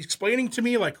he's explaining to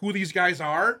me like who these guys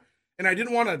are. And I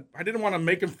didn't want to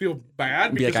make him feel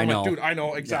bad because I'm like, "Dude, I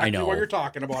know exactly what you're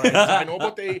talking about. I know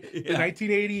about the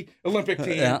 1980 Olympic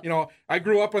team. Yeah. I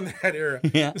grew up in that era."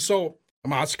 Yeah. So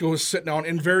Motzko is sitting down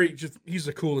and he's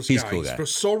the coolest guy. He's a cool guy. He's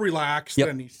so relaxed,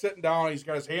 and he's sitting down. He's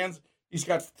got his hands. He's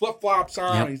got flip flops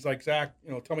on. And he's like, "Zach,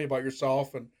 tell me about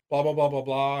yourself," and blah blah blah blah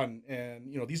blah.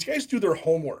 And these guys do their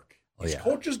homework. These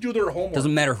coaches do their homework.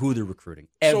 Doesn't matter who they're recruiting.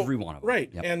 Every one of them.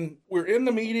 Right. Yep. And we're in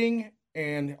the meeting.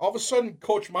 And all of a sudden,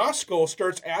 Coach Motzko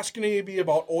starts asking me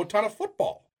about Owatonna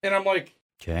football, and I'm like,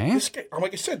 "Okay."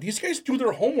 Like I said, these guys do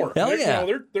their homework. Hell yeah.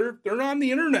 They're on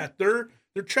the internet. They're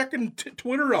checking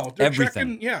Twitter out. They're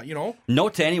everything. Checking,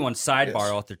 Note to anyone's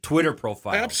sidebar out their Twitter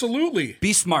profile. Absolutely.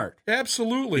 Be smart.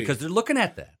 Absolutely. Because they're looking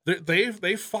at that.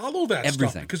 They follow that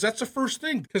stuff because that's the first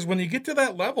thing. Because when you get to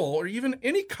that level, or even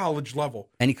any college level,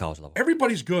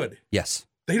 everybody's good. Yes.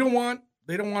 They don't want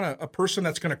a person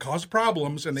that's going to cause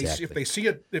problems, and if they see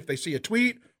a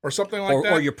tweet or something like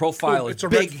that, or your profile is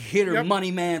big hitter,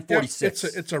 money man, 46.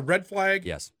 It's a red flag.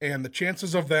 Yes, and the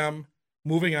chances of them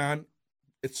moving on,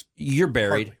 you're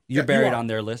buried. Hardly. You're buried on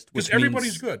their list because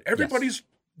everybody's good. Everybody's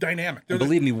dynamic. And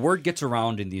believe me, word gets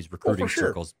around in these recruiting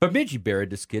circles. But maybe you buried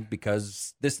this kid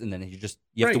because this, and then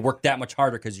you have to work that much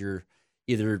harder because you're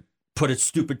either put a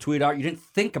stupid tweet out. You didn't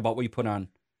think about what you put on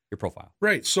your profile.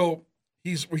 Right. So.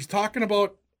 He's talking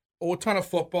about Owatonna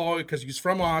football because he's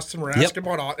from Austin. We're asking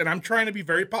about Austin, and I'm trying to be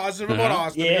very positive about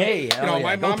Austin.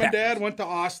 My mom and dad went to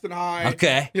Austin High.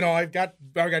 Okay. I've got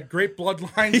great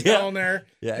bloodlines down there.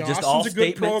 Yeah, just Austin's a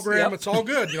good program. It's all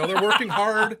good. They're working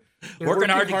hard. They're working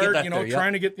hard to get that there,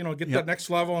 trying to get that next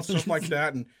level and stuff like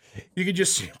that. And you could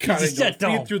just kind of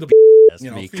feed through the.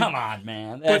 Come on,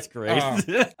 man, that's great.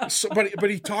 But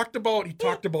he talked about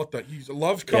that he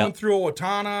loves coming through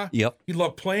Owatonna. Yep. He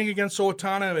loved playing against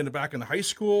Owatonna back in the high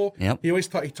school. Yep. He always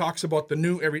he talks about the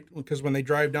new because when they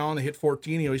drive down, they hit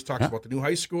 14. He always talks about the new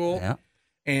high school. Yeah.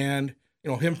 And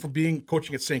him from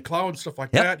coaching at St. Cloud and stuff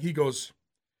like that. He goes,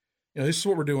 this is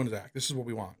what we're doing, Zach. This is what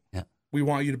we want. Yeah. We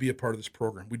want you to be a part of this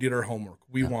program. We did our homework.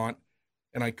 We want,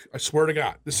 and I swear to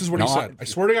God, this is what he said. I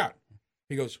swear to God.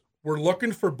 He goes, "We're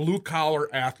looking for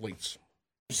blue-collar athletes."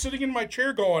 I'm sitting in my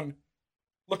chair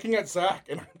looking at Zach,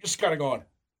 and I'm just kind of going,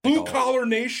 Blue-collar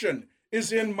Nation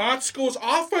is in Motzko's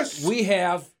office. We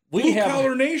have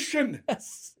Blue-collar Nation.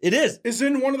 Yes, it is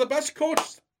in one of the best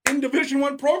coaches in Division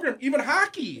I program, even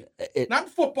hockey, not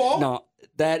football. No,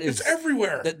 it's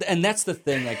everywhere. And that's the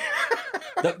thing, like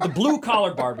the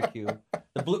blue-collar barbecue.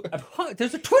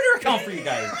 There's a Twitter account for you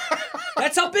guys.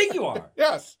 That's how big you are.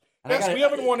 Yes. Yes, we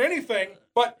haven't won anything,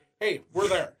 but hey, we're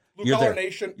there. Blue Collar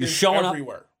Nation is showing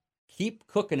everywhere. Up, keep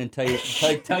cooking until you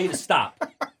to stop.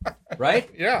 Right?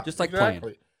 Yeah. Just like exactly.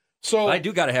 playing. So I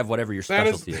do got to have whatever your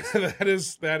specialty is.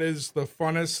 That is the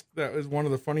funnest. That is one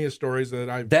of the funniest stories that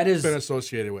I've been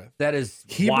associated with. That is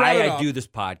why I do this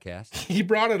podcast. He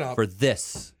brought it up for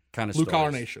this kind of Blue stories.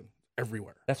 Collar Nation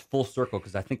everywhere. That's full circle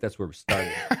because I think that's where we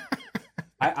started.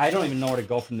 I don't even know where to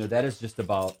go from there. That is just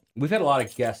about. We've had a lot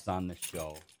of guests on this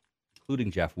show, including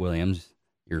Jeff Williams.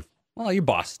 Your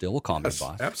boss still. We'll call him your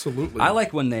boss. Absolutely. I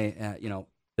like when they,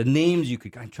 the names you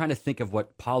could. I'm trying to think of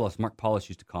what Mark Paulus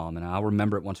used to call him, and I'll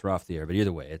remember it once we're off the air. But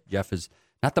either way, Jeff is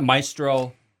not the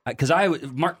maestro. Because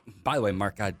Mark. By the way,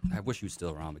 Mark, I wish he was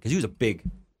still around because he was a big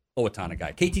Owatonna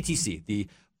guy. KTTC, the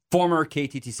former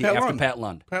KTTC Pat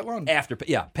Lund. Pat Lund.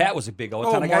 Pat was a big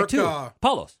Owatonna guy too.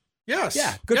 Paulus. Yes.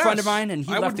 Yeah, good friend of mine, and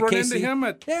he left to KC. I would run into him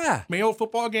at Mayo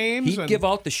football games. He'd give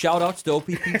out the shout-outs to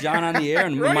OPP John on the air,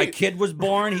 and when my kid was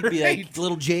born, he'd be like,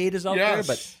 little Jade is out there.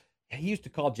 But he used to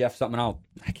call Jeff something out.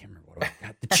 I can't remember what it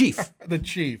was. The Chief. The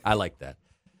Chief. I like that.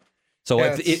 So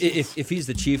if he's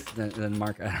the Chief, then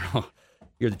Mark, I don't know,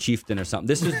 you're the chieftain or something.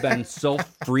 This has been so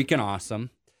freaking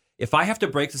awesome. If I have to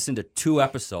break this into 2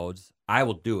 episodes, I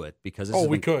will do it because this is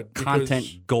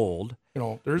content gold.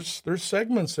 There's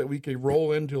segments that we could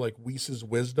roll into like Wiese's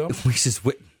wisdom.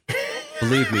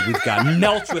 Believe me, we've got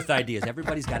melts with ideas.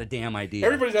 Everybody's got a damn idea.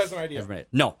 Everybody has an idea.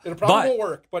 No, it probably won't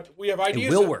work, but we have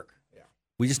ideas. It will work. Yeah.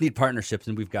 We just need partnerships,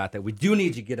 and we've got that. We do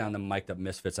need you to get on the Mic'd Up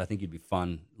Misfits. I think you'd be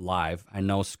fun live. I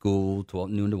know school,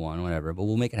 12 noon to 1, whatever, but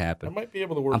we'll make it happen. I might be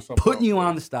able to work something. I'm putting you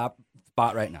on the spot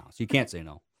right now, so you can't say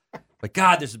no. But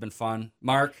God, this has been fun,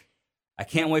 Mark. I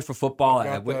can't wait for football.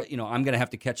 I'm going to have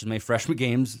to catch as many freshman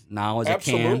games now as I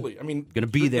can. Absolutely. I mean, going to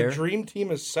be there. The dream team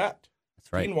is set.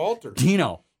 That's right. Dean Walter.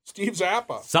 Dino. Steve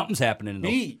Zappa. Something's happening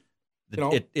in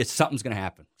those. It's something's going to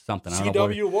happen. Something.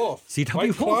 C.W. Wolf. C.W.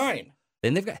 Mike Klein.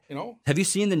 Then they've got. Have you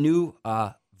seen the new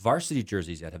varsity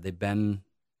jerseys yet? Have they been?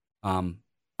 I've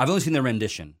only seen the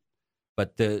rendition,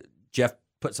 but Jeff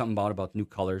put something about the new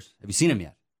colors. Have you seen them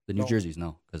yet? The new jerseys,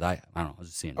 no, because I don't know. I was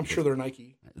just seeing them. I'm sure they're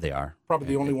Nike. They are probably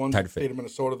the only ones in the state of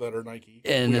Minnesota that are Nike.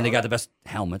 And then they got the best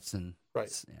helmets, and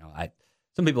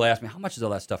some people ask me how much does all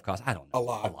that stuff cost. I don't know. A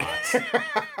lot.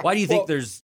 Why do you think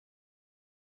there's?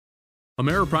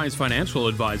 Ameriprise Financial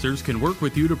Advisors can work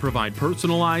with you to provide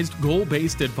personalized,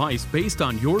 goal-based advice based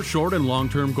on your short and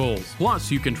long-term goals.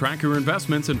 Plus, you can track your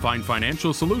investments and find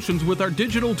financial solutions with our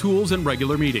digital tools and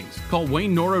regular meetings. Call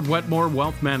Wayne Norwood Wetmore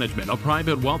Wealth Management, a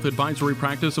private wealth advisory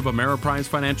practice of Ameriprise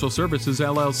Financial Services,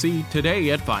 LLC, today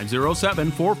at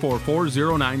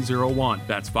 507-444-0901.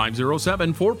 That's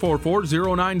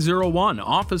 507-444-0901.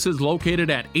 Office is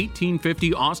located at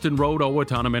 1850 Austin Road,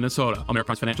 Owatonna, Minnesota.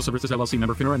 Ameriprise Financial Services, LLC,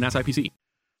 member FINRA and SIPC.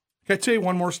 Can I tell you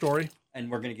one more story?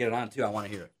 And we're going to get it on, too. I want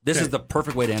to hear it. This is the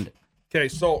perfect way to end it. Okay,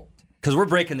 so... Because we're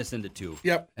breaking this into 2.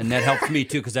 Yep. And that helps me,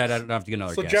 too, because I don't have to get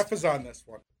another guest. So Jeff is on this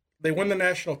one. They win the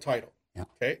national title. Yeah.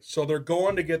 Okay, so they're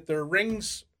going to get their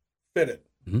rings fitted.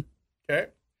 Mm-hmm. Okay?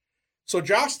 So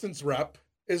Jostin's rep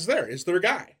is their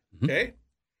guy. Mm-hmm. Okay?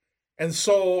 And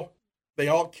so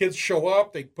kids show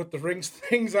up, they put the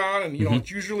things on, and, it's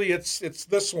usually it's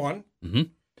this one. Mm-hmm.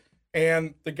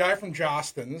 And the guy from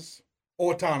Jostin's,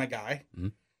 Owatonna guy,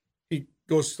 he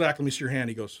goes, Zach, let me see your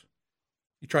hand. He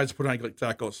tries to put it on.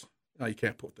 Zach goes, no, you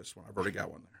can't put this one. I've already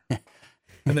got one there.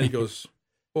 And then he goes,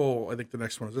 oh, I think the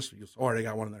next one is this one. He goes, oh, I already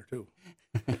got one in there too.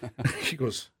 He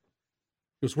goes,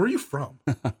 where are you from?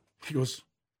 He goes,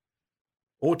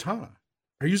 Owatonna.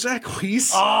 Are you Zach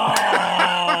Wiese?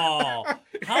 Oh,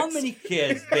 how many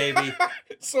kids, baby?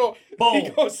 So boom. He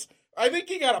goes, I think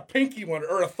he got a pinky one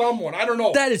or a thumb one. I don't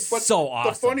know. That is so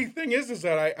awesome. The funny thing is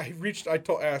that I reached out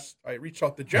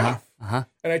to Jeff and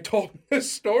I told him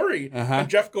this story. And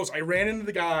Jeff goes, I ran into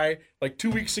the guy like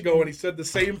 2 weeks ago and he said the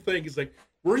same thing. He's like,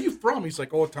 where are you from? He's like,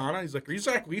 Owatonna. He's like, are you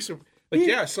Zach Wiese? Like,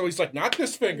 yeah. So he's like, not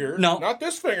this finger. No. Not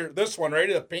this finger. This one,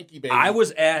 right? The pinky, baby. I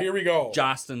was at Here we go.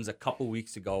 Jostin's a couple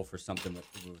weeks ago for something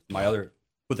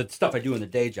with the stuff I do in the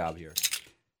day job here.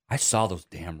 I saw those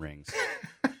damn rings.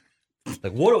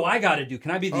 Like, what do I got to do?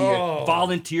 Can I be the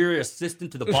volunteer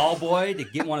assistant to the ball boy to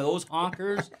get one of those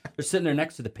honkers? They're sitting there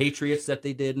next to the Patriots that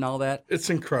they did and all that. It's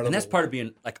incredible. And that's part of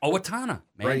being like Owatonna,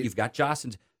 man. Right. You've got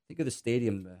Jostin's. Think of the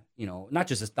stadium, not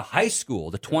just the high school,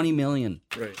 the 20 million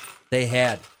they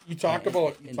had. You talk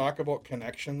about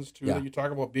connections too. Yeah. You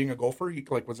talk about being a Gopher,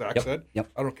 like what Zach said. Yep.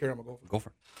 I don't care. I'm a Gopher.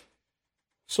 Gopher.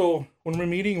 So when we're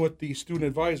meeting with the student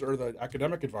advisor or the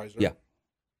academic advisor,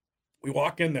 we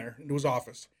walk in there into his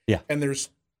office. Yeah. And there's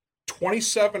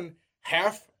 27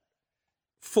 half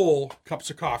full cups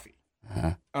of coffee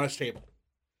on his table.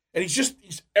 And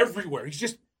he's everywhere. He's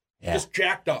just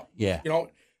jacked up. Yeah.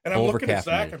 And I'm looking at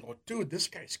Zach and I'm going, dude, this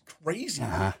guy's crazy.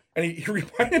 And he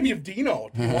reminded me of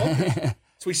Dino.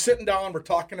 So he's sitting down, we're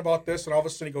talking about this, and all of a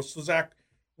sudden he goes, so Zach,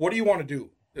 what do you want to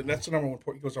do? And that's the number one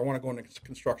point. He goes, I want to go into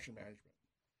construction management.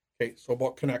 Okay, so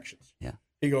about connections. Yeah.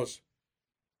 He goes,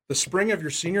 the spring of your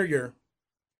senior year,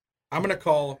 I'm going to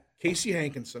call Casey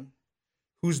Hankinson,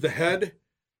 who's the head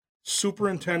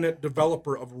superintendent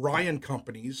developer of Ryan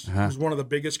Companies, who's one of the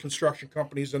biggest construction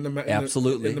companies in the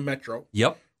metro.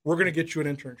 Yep. We're going to get you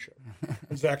an internship.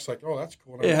 And Zach's like, oh, that's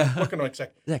cool. And I'm looking like,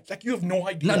 Zach, you have no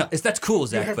idea. No, that's cool,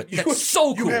 Zach, but that's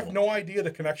so cool. You have no idea the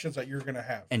connections that you're going to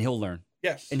have. And he'll learn.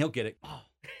 Yes. And he'll get it. Oh.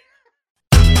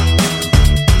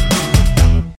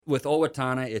 With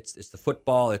Owatonna, it's the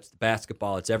football, it's the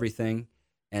basketball, it's everything.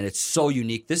 And it's so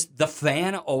unique. The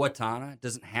fan of Owatonna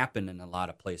doesn't happen in a lot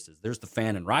of places. There's the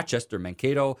fan in Rochester,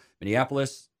 Mankato,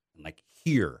 Minneapolis, and like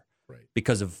here. Right.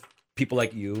 Because of people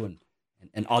like you and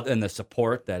the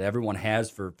support that everyone has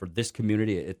for this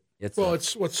community. It's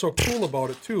what's so cool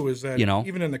about it too is that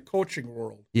even in the coaching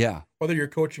world, whether you're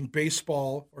coaching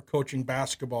baseball or coaching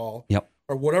basketball,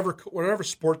 or whatever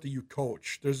sport that you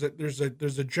coach, there's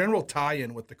a general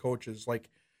tie-in with the coaches. Like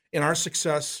in our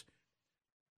success,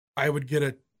 I would get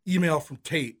an email from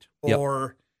Tate,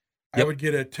 or I would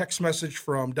get a text message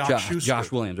from Doc Schuster,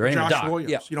 Josh Williams, right? Josh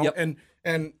Williams,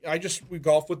 and we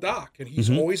golf with Doc, and he's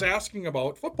always asking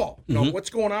about football. What's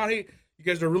going on? Hey, you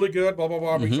guys are really good. Blah blah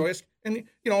blah. And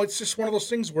it's just one of those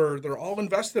things where they're all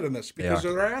invested in this because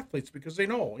they're athletes, because they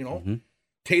know.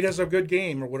 Tate has a good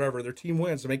game or whatever. Their team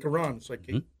wins. They make a run. It's like,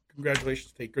 hey,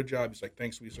 congratulations, Tate. Good job. He's like,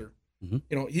 thanks, Wiese.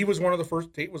 He was one of the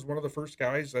first. Tate was one of the first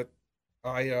guys that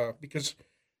because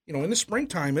in the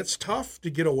springtime it's tough to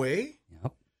get away.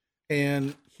 Yep.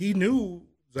 And he knew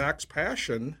Zach's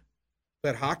passion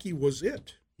that hockey was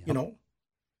it. And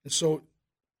so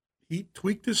he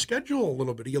tweaked his schedule a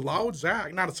little bit. He allowed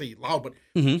Zach, not to say he allowed, but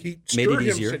he stirred him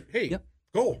and said, hey,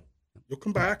 go. You'll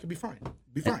come back. It'll be fine.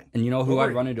 And you know who I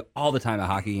run into all the time at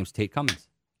hockey games? Tate Cummins.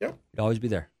 Yeah. He'd always be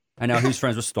there. I know he was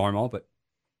friends with Stormo, but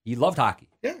he loved hockey.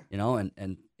 Yeah.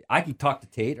 And I can talk to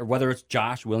Tate, or whether it's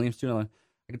Josh Williams too. I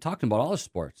can talk to him about all the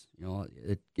sports.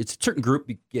 It's a certain group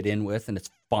you get in with, and it's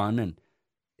fun, and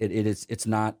it's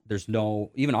not, there's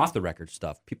no, even off the record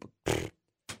stuff, people,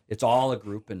 it's all a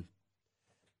group, and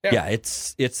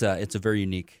it's a very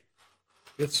unique,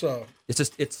 it's something.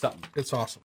 It's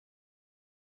awesome.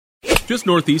 Just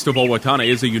northeast of Owatonna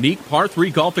is a unique par 3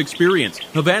 golf experience,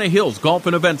 Havana Hills Golf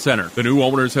and Event Center. The new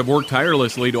owners have worked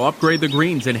tirelessly to upgrade the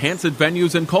greens, enhance its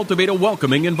venues, and cultivate a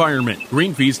welcoming environment.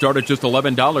 Green fees start at just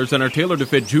 $11 and are tailored to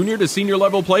fit junior to senior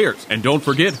level players. And don't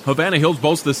forget, Havana Hills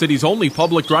boasts the city's only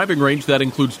public driving range that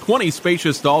includes 20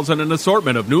 spacious stalls and an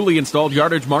assortment of newly installed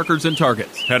yardage markers and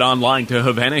targets. Head online to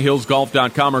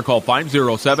HavanaHillsGolf.com or call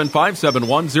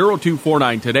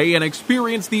 507-571-0249 today and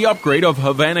experience the upgrade of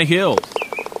Havana Hills.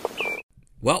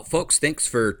 Well, folks, thanks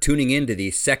for tuning in to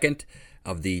the second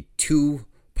of the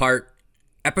 2-part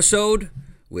episode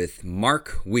with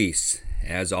Marc Wiese.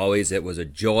 As always, it was a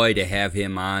joy to have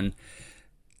him on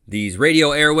these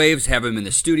radio airwaves, have him in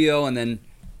the studio, and then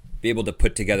be able to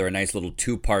put together a nice little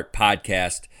 2-part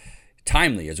podcast.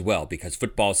 Timely as well, because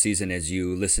football season, as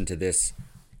you listen to this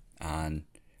on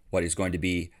what is going to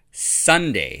be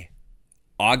Sunday,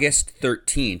 August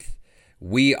 13th,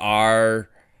 we are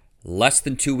less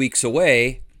than 2 weeks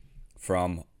away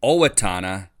from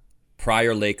Owatonna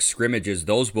Prior Lake scrimmages.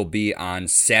 Those will be on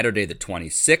Saturday the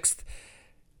 26th.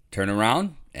 Turn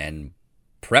around and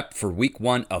prep for week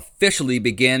 1 officially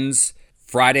begins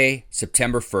Friday,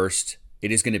 September 1st.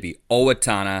 It is going to be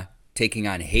Owatonna taking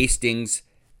on Hastings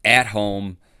at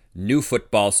home. New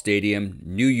football stadium,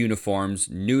 new uniforms,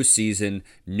 new season,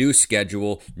 new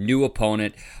schedule, new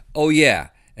opponent. Oh yeah,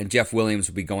 and Jeff Williams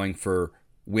will be going for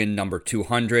win number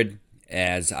 200.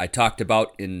 As I talked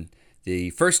about in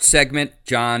the first segment,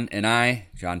 John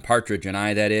Partridge and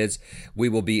I, that is, we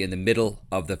will be in the middle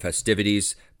of the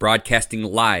festivities, broadcasting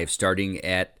live starting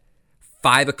at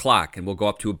 5 o'clock, and we'll go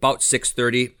up to about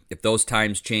 6:30. If those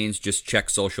times change, just check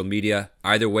social media.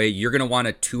 Either way, you're going to want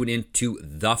to tune into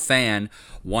The Fan,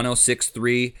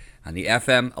 106.3 on the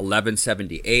FM,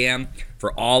 1170 AM,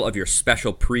 for all of your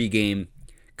special pregame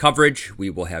coverage. We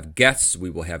will have guests, we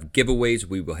will have giveaways,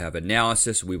 we will have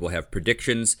analysis, we will have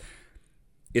predictions.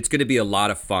 It's going to be a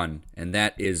lot of fun, and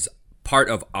that is part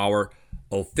of our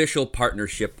official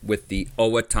partnership with the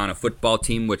Owatonna football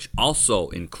team, which also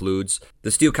includes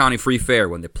the Steele County Free Fair,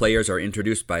 when the players are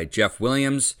introduced by Jeff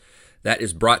Williams. That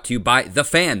is brought to you by The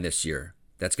Fan this year.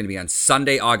 That's going to be on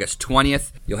Sunday, August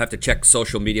 20th. You'll have to check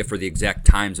social media for the exact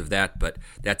times of that, but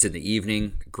that's in the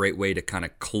evening. A great way to kind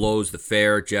of close the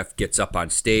fair. Jeff gets up on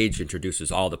stage,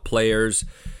 introduces all the players,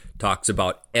 talks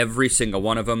about every single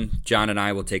one of them. John and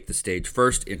I will take the stage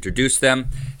first, introduce them,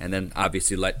 and then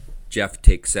obviously let Jeff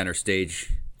takes center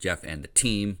stage, Jeff and the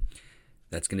team.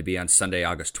 That's going to be on Sunday,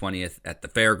 August 20th at the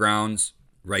fairgrounds.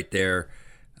 Right there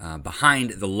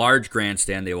behind the large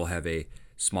grandstand, they will have a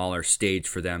smaller stage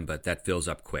for them, but that fills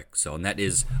up quick. And that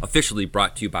is officially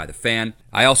brought to you by the Fan.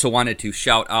 I also wanted to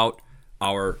shout out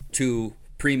our two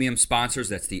premium sponsors.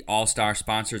 That's the all-star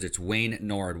sponsors. It's Wayne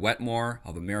Norwood Wetmore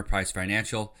of Ameriprise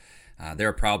Financial. They're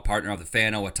a proud partner of the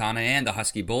Fan, Owatonna, and the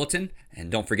Husky Bulletin. And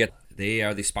don't forget, they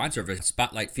are the sponsor of a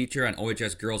spotlight feature on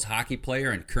OHS girls hockey player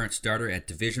and current starter at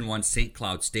Division I St.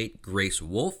 Cloud State, Grace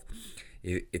Wolf.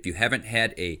 If you haven't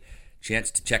had a chance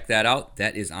to check that out,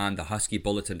 that is on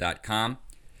thehuskybulletin.com.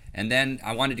 And then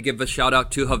I wanted to give a shout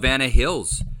out to Havana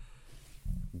Hills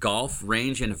Golf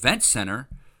Range and Event Center.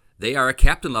 They are a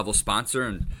captain level sponsor,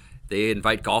 and they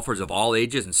invite golfers of all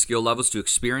ages and skill levels to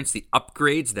experience the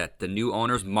upgrades that the new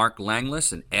owners Mark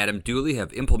Langlis and Adam Dooley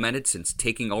have implemented since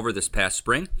taking over this past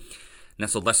spring.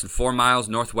 Nestled less than 4 miles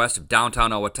northwest of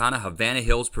downtown Owatonna, Havana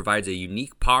Hills provides a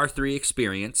unique par 3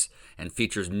 experience and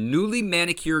features newly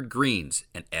manicured greens,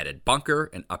 an added bunker,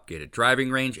 an upgraded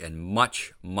driving range, and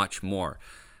much, much more.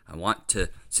 I want to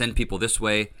send people this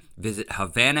way. Visit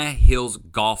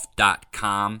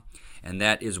HavanaHillsGolf.com, and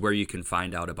that is where you can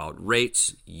find out about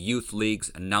rates, youth leagues,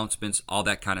 announcements, all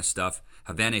that kind of stuff.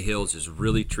 Havana Hills is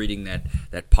really treating that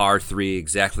par 3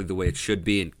 exactly the way it should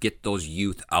be and get those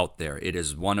youth out there. It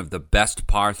is one of the best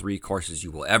par 3 courses you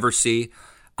will ever see.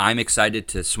 I'm excited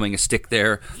to swing a stick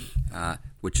there,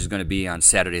 which is going to be on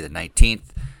Saturday the 19th.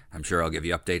 I'm sure I'll give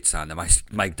you updates on the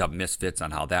Mic'd Up Misfits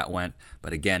on how that went.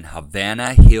 But again,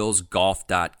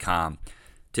 HavanaHillsGolf.com.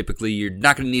 Typically, you're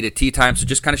not going to need a tee time, so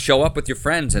just kind of show up with your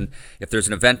friends. And if there's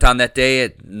an event on that day,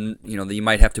 you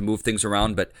might have to move things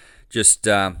around, but just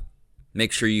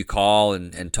make sure you call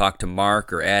and talk to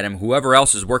Mark or Adam, whoever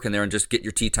else is working there, and just get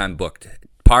your tee time booked.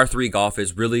 Par 3 golf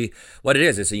is really what it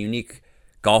is. It's a unique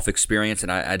golf experience,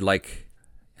 and I'd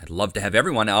love to have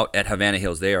everyone out at Havana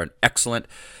Hills. They are an excellent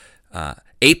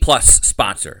A-plus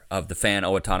sponsor of the Fan,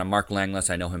 Owatonna. Mark Langlis,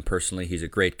 I know him personally. He's a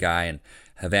great guy, and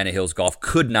Havana Hills Golf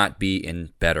could not be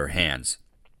in better hands.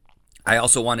 I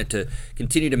also wanted to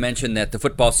continue to mention that the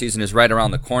football season is right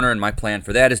around the corner, and my plan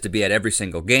for that is to be at every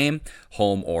single game,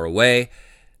 home or away.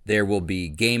 There will be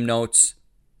game notes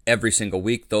every single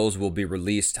week. Those will be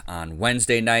released on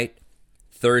Wednesday night.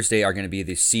 Thursday are going to be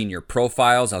the senior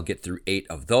profiles. I'll get through 8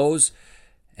 of those.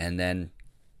 And then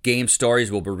game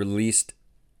stories will be released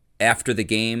after the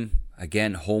game,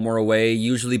 again, home or away,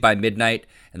 usually by midnight.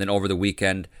 And then over the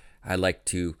weekend, I like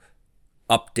to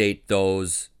update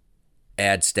those,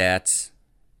 add stats,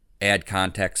 add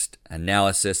context,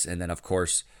 analysis, and then, of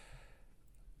course,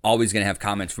 always going to have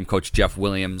comments from Coach Jeff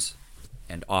Williams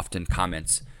and often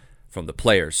comments from the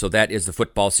players. So that is the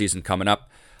football season coming up.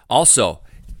 Also,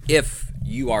 if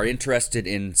you are interested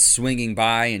in swinging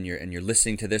by and you're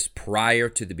listening to this prior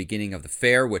to the beginning of the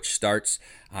fair, which starts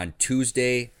on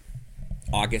Tuesday,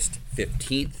 August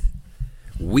 15th,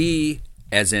 we,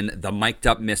 as in the Mic'd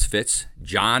Up Misfits,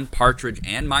 John Partridge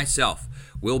and myself,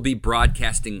 will be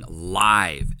broadcasting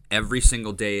live every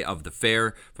single day of the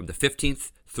fair from the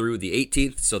 15th through the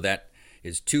 18th. So that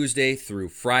is Tuesday through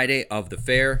Friday of the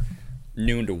fair,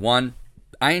 noon to 1.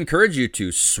 I encourage you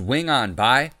to swing on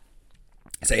by,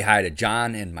 say hi to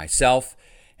John and myself,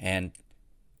 and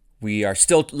we are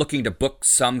still looking to book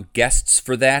some guests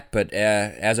for that, but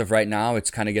as of right now,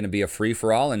 it's kind of going to be a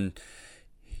free-for-all, and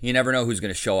you never know who's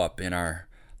going to show up in our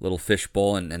little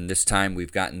fishbowl, and this time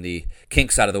we've gotten the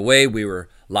kinks out of the way. We were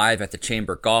live at the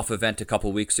Chamber Golf event a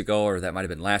couple weeks ago, or that might have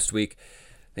been last week.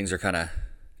 Things are kind of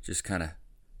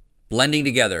blending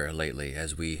together lately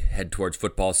as we head towards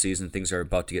football season. Things are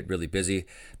about to get really busy.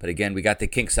 But again, we got the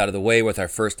kinks out of the way with our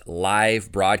first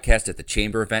live broadcast at the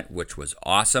Chamber event, which was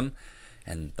awesome.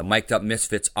 And the Mic'd Up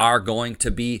Misfits are going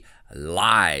to be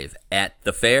live at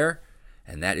the fair.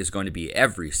 And that is going to be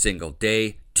every single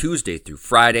day, Tuesday through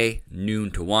Friday, noon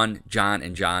to 1, John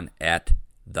and John at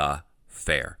the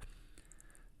fair.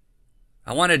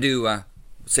 I wanted to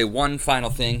say one final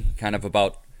thing kind of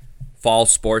about fall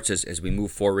sports as we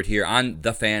move forward here. On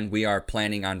The Fan, we are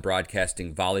planning on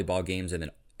broadcasting volleyball games, and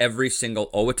then every single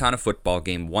Owatonna football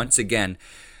game, once again,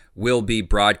 will be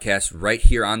broadcast right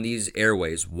here on these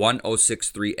airways,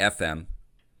 106.3 FM,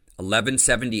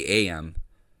 1170 AM,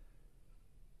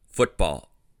 football,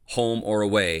 home or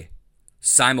away,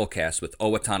 simulcast with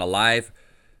Owatonna Live.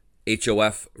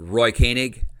 HOF Roy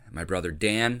Koenig, my brother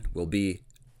Dan, will be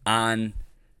on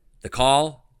the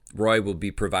call. Roy will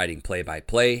be providing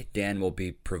play-by-play. Dan will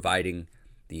be providing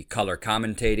the color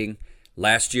commentating.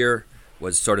 Last year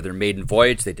was sort of their maiden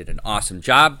voyage. They did an awesome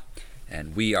job,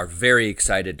 and we are very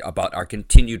excited about our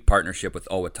continued partnership with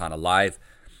Owatonna Live.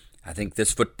 I think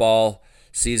this football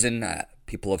season,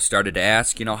 people have started to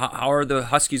ask, how are the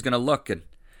Huskies going to look? And,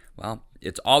 well,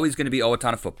 it's always going to be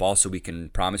Owatonna football, so we can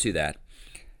promise you that.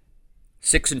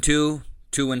 6-2,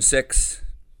 2-6,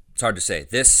 it's hard to say.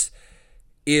 This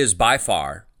is by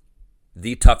far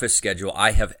the toughest schedule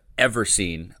I have ever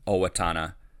seen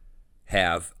Owatonna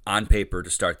have on paper to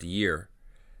start the year.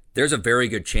 There's a very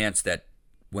good chance that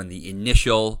when the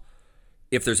initial,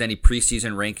 if there's any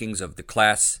preseason rankings of the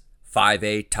Class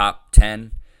 5A top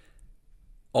 10,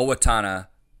 Owatonna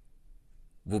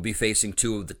will be facing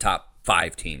two of the top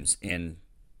 5 teams in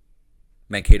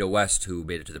Mankato West, who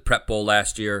made it to the Prep Bowl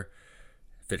last year,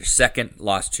 finished second,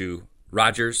 lost to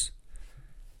Rogers,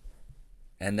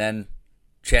 and then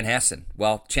Chanhassen.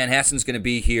 Well, Chanhassen's going to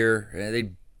be here.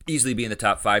 They'd easily be in the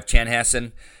top 5.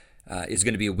 Chanhassen is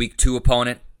going to be a Week 2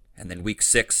 opponent, and then Week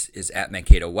 6 is at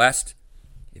Mankato West.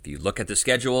 If you look at the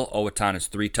schedule, Owatonna's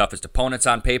 3 toughest opponents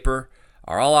on paper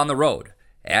are all on the road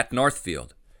at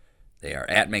Northfield. They are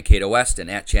at Mankato West and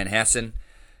at Chanhassen,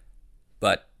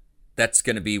 but that's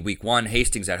going to be Week 1.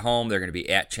 Hastings at home. They're going to be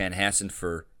at Chanhassen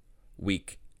for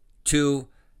Week 2,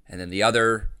 and then the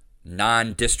other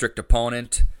non-district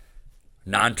opponent,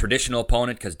 non-traditional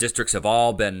opponent, because districts have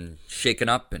all been shaken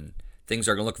up and things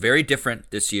are going to look very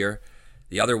different this year.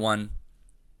 The other one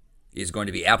is going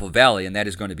to be Apple Valley, and that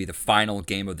is going to be the final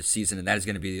game of the season, and that is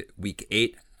going to be Week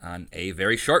 8 on a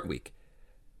very short week.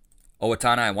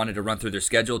 Owatonna, I wanted to run through their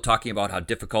schedule, talking about how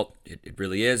difficult it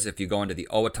really is. If you go into the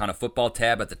Owatonna football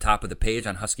tab at the top of the page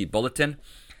on Husky Bulletin,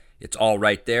 it's all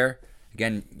right there.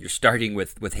 Again, you're starting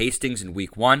with Hastings in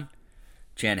Week 1.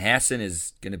 Chanhassen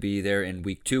is going to be there in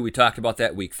Week 2. We talked about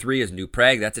that. Week 3 is New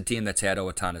Prague. That's a team that's had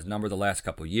Owatonna's number the last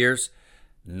couple of years.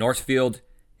 Northfield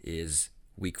is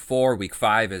Week 4. Week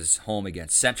 5 is home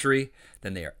against Century.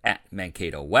 Then they are at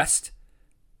Mankato West.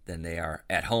 Then they are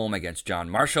at home against John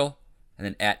Marshall. And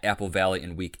then at Apple Valley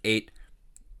in Week 8.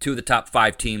 2 of the top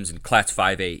 5 teams in Class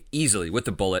 5A easily with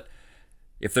the bullet.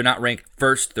 If they're not ranked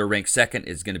first, they're ranked second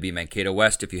is going to be Mankato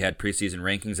West if you had preseason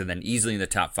rankings, and then easily in the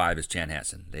top 5 is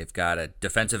Chanhassen. They've got a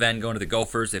defensive end going to the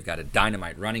Gophers. They've got a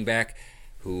dynamite running back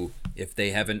who, if he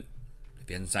hasn't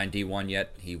signed D1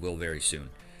 yet, he will very soon.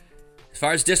 As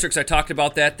far as districts, I talked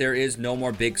about that. There is no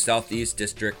more big Southeast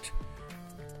District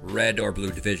red or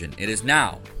blue division. It is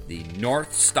now the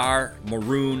North Star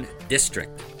Maroon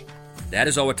District. That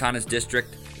is Owatonna's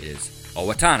district. It is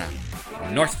Owatonna,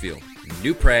 Northfield,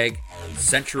 New Prague,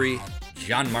 Century,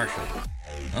 John Marshall.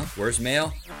 Where's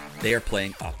Mayo? They are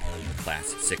playing up in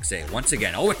Class 6A. Once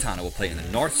again, Owatonna will play in the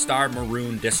North Star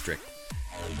Maroon District.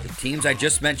 The teams I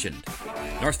just mentioned,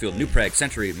 Northfield, New Prague,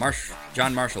 Century,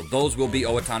 John Marshall, those will be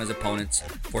Owatonna's opponents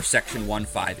for Section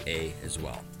 1-5A as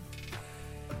well.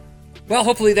 Well,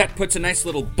 hopefully that puts a nice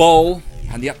little bow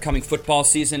on the upcoming football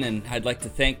season, and I'd like to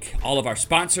thank all of our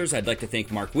sponsors. I'd like to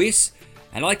thank Marc Wiese,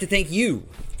 and I'd like to thank you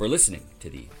for listening to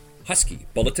the Husky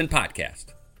Bulletin Podcast.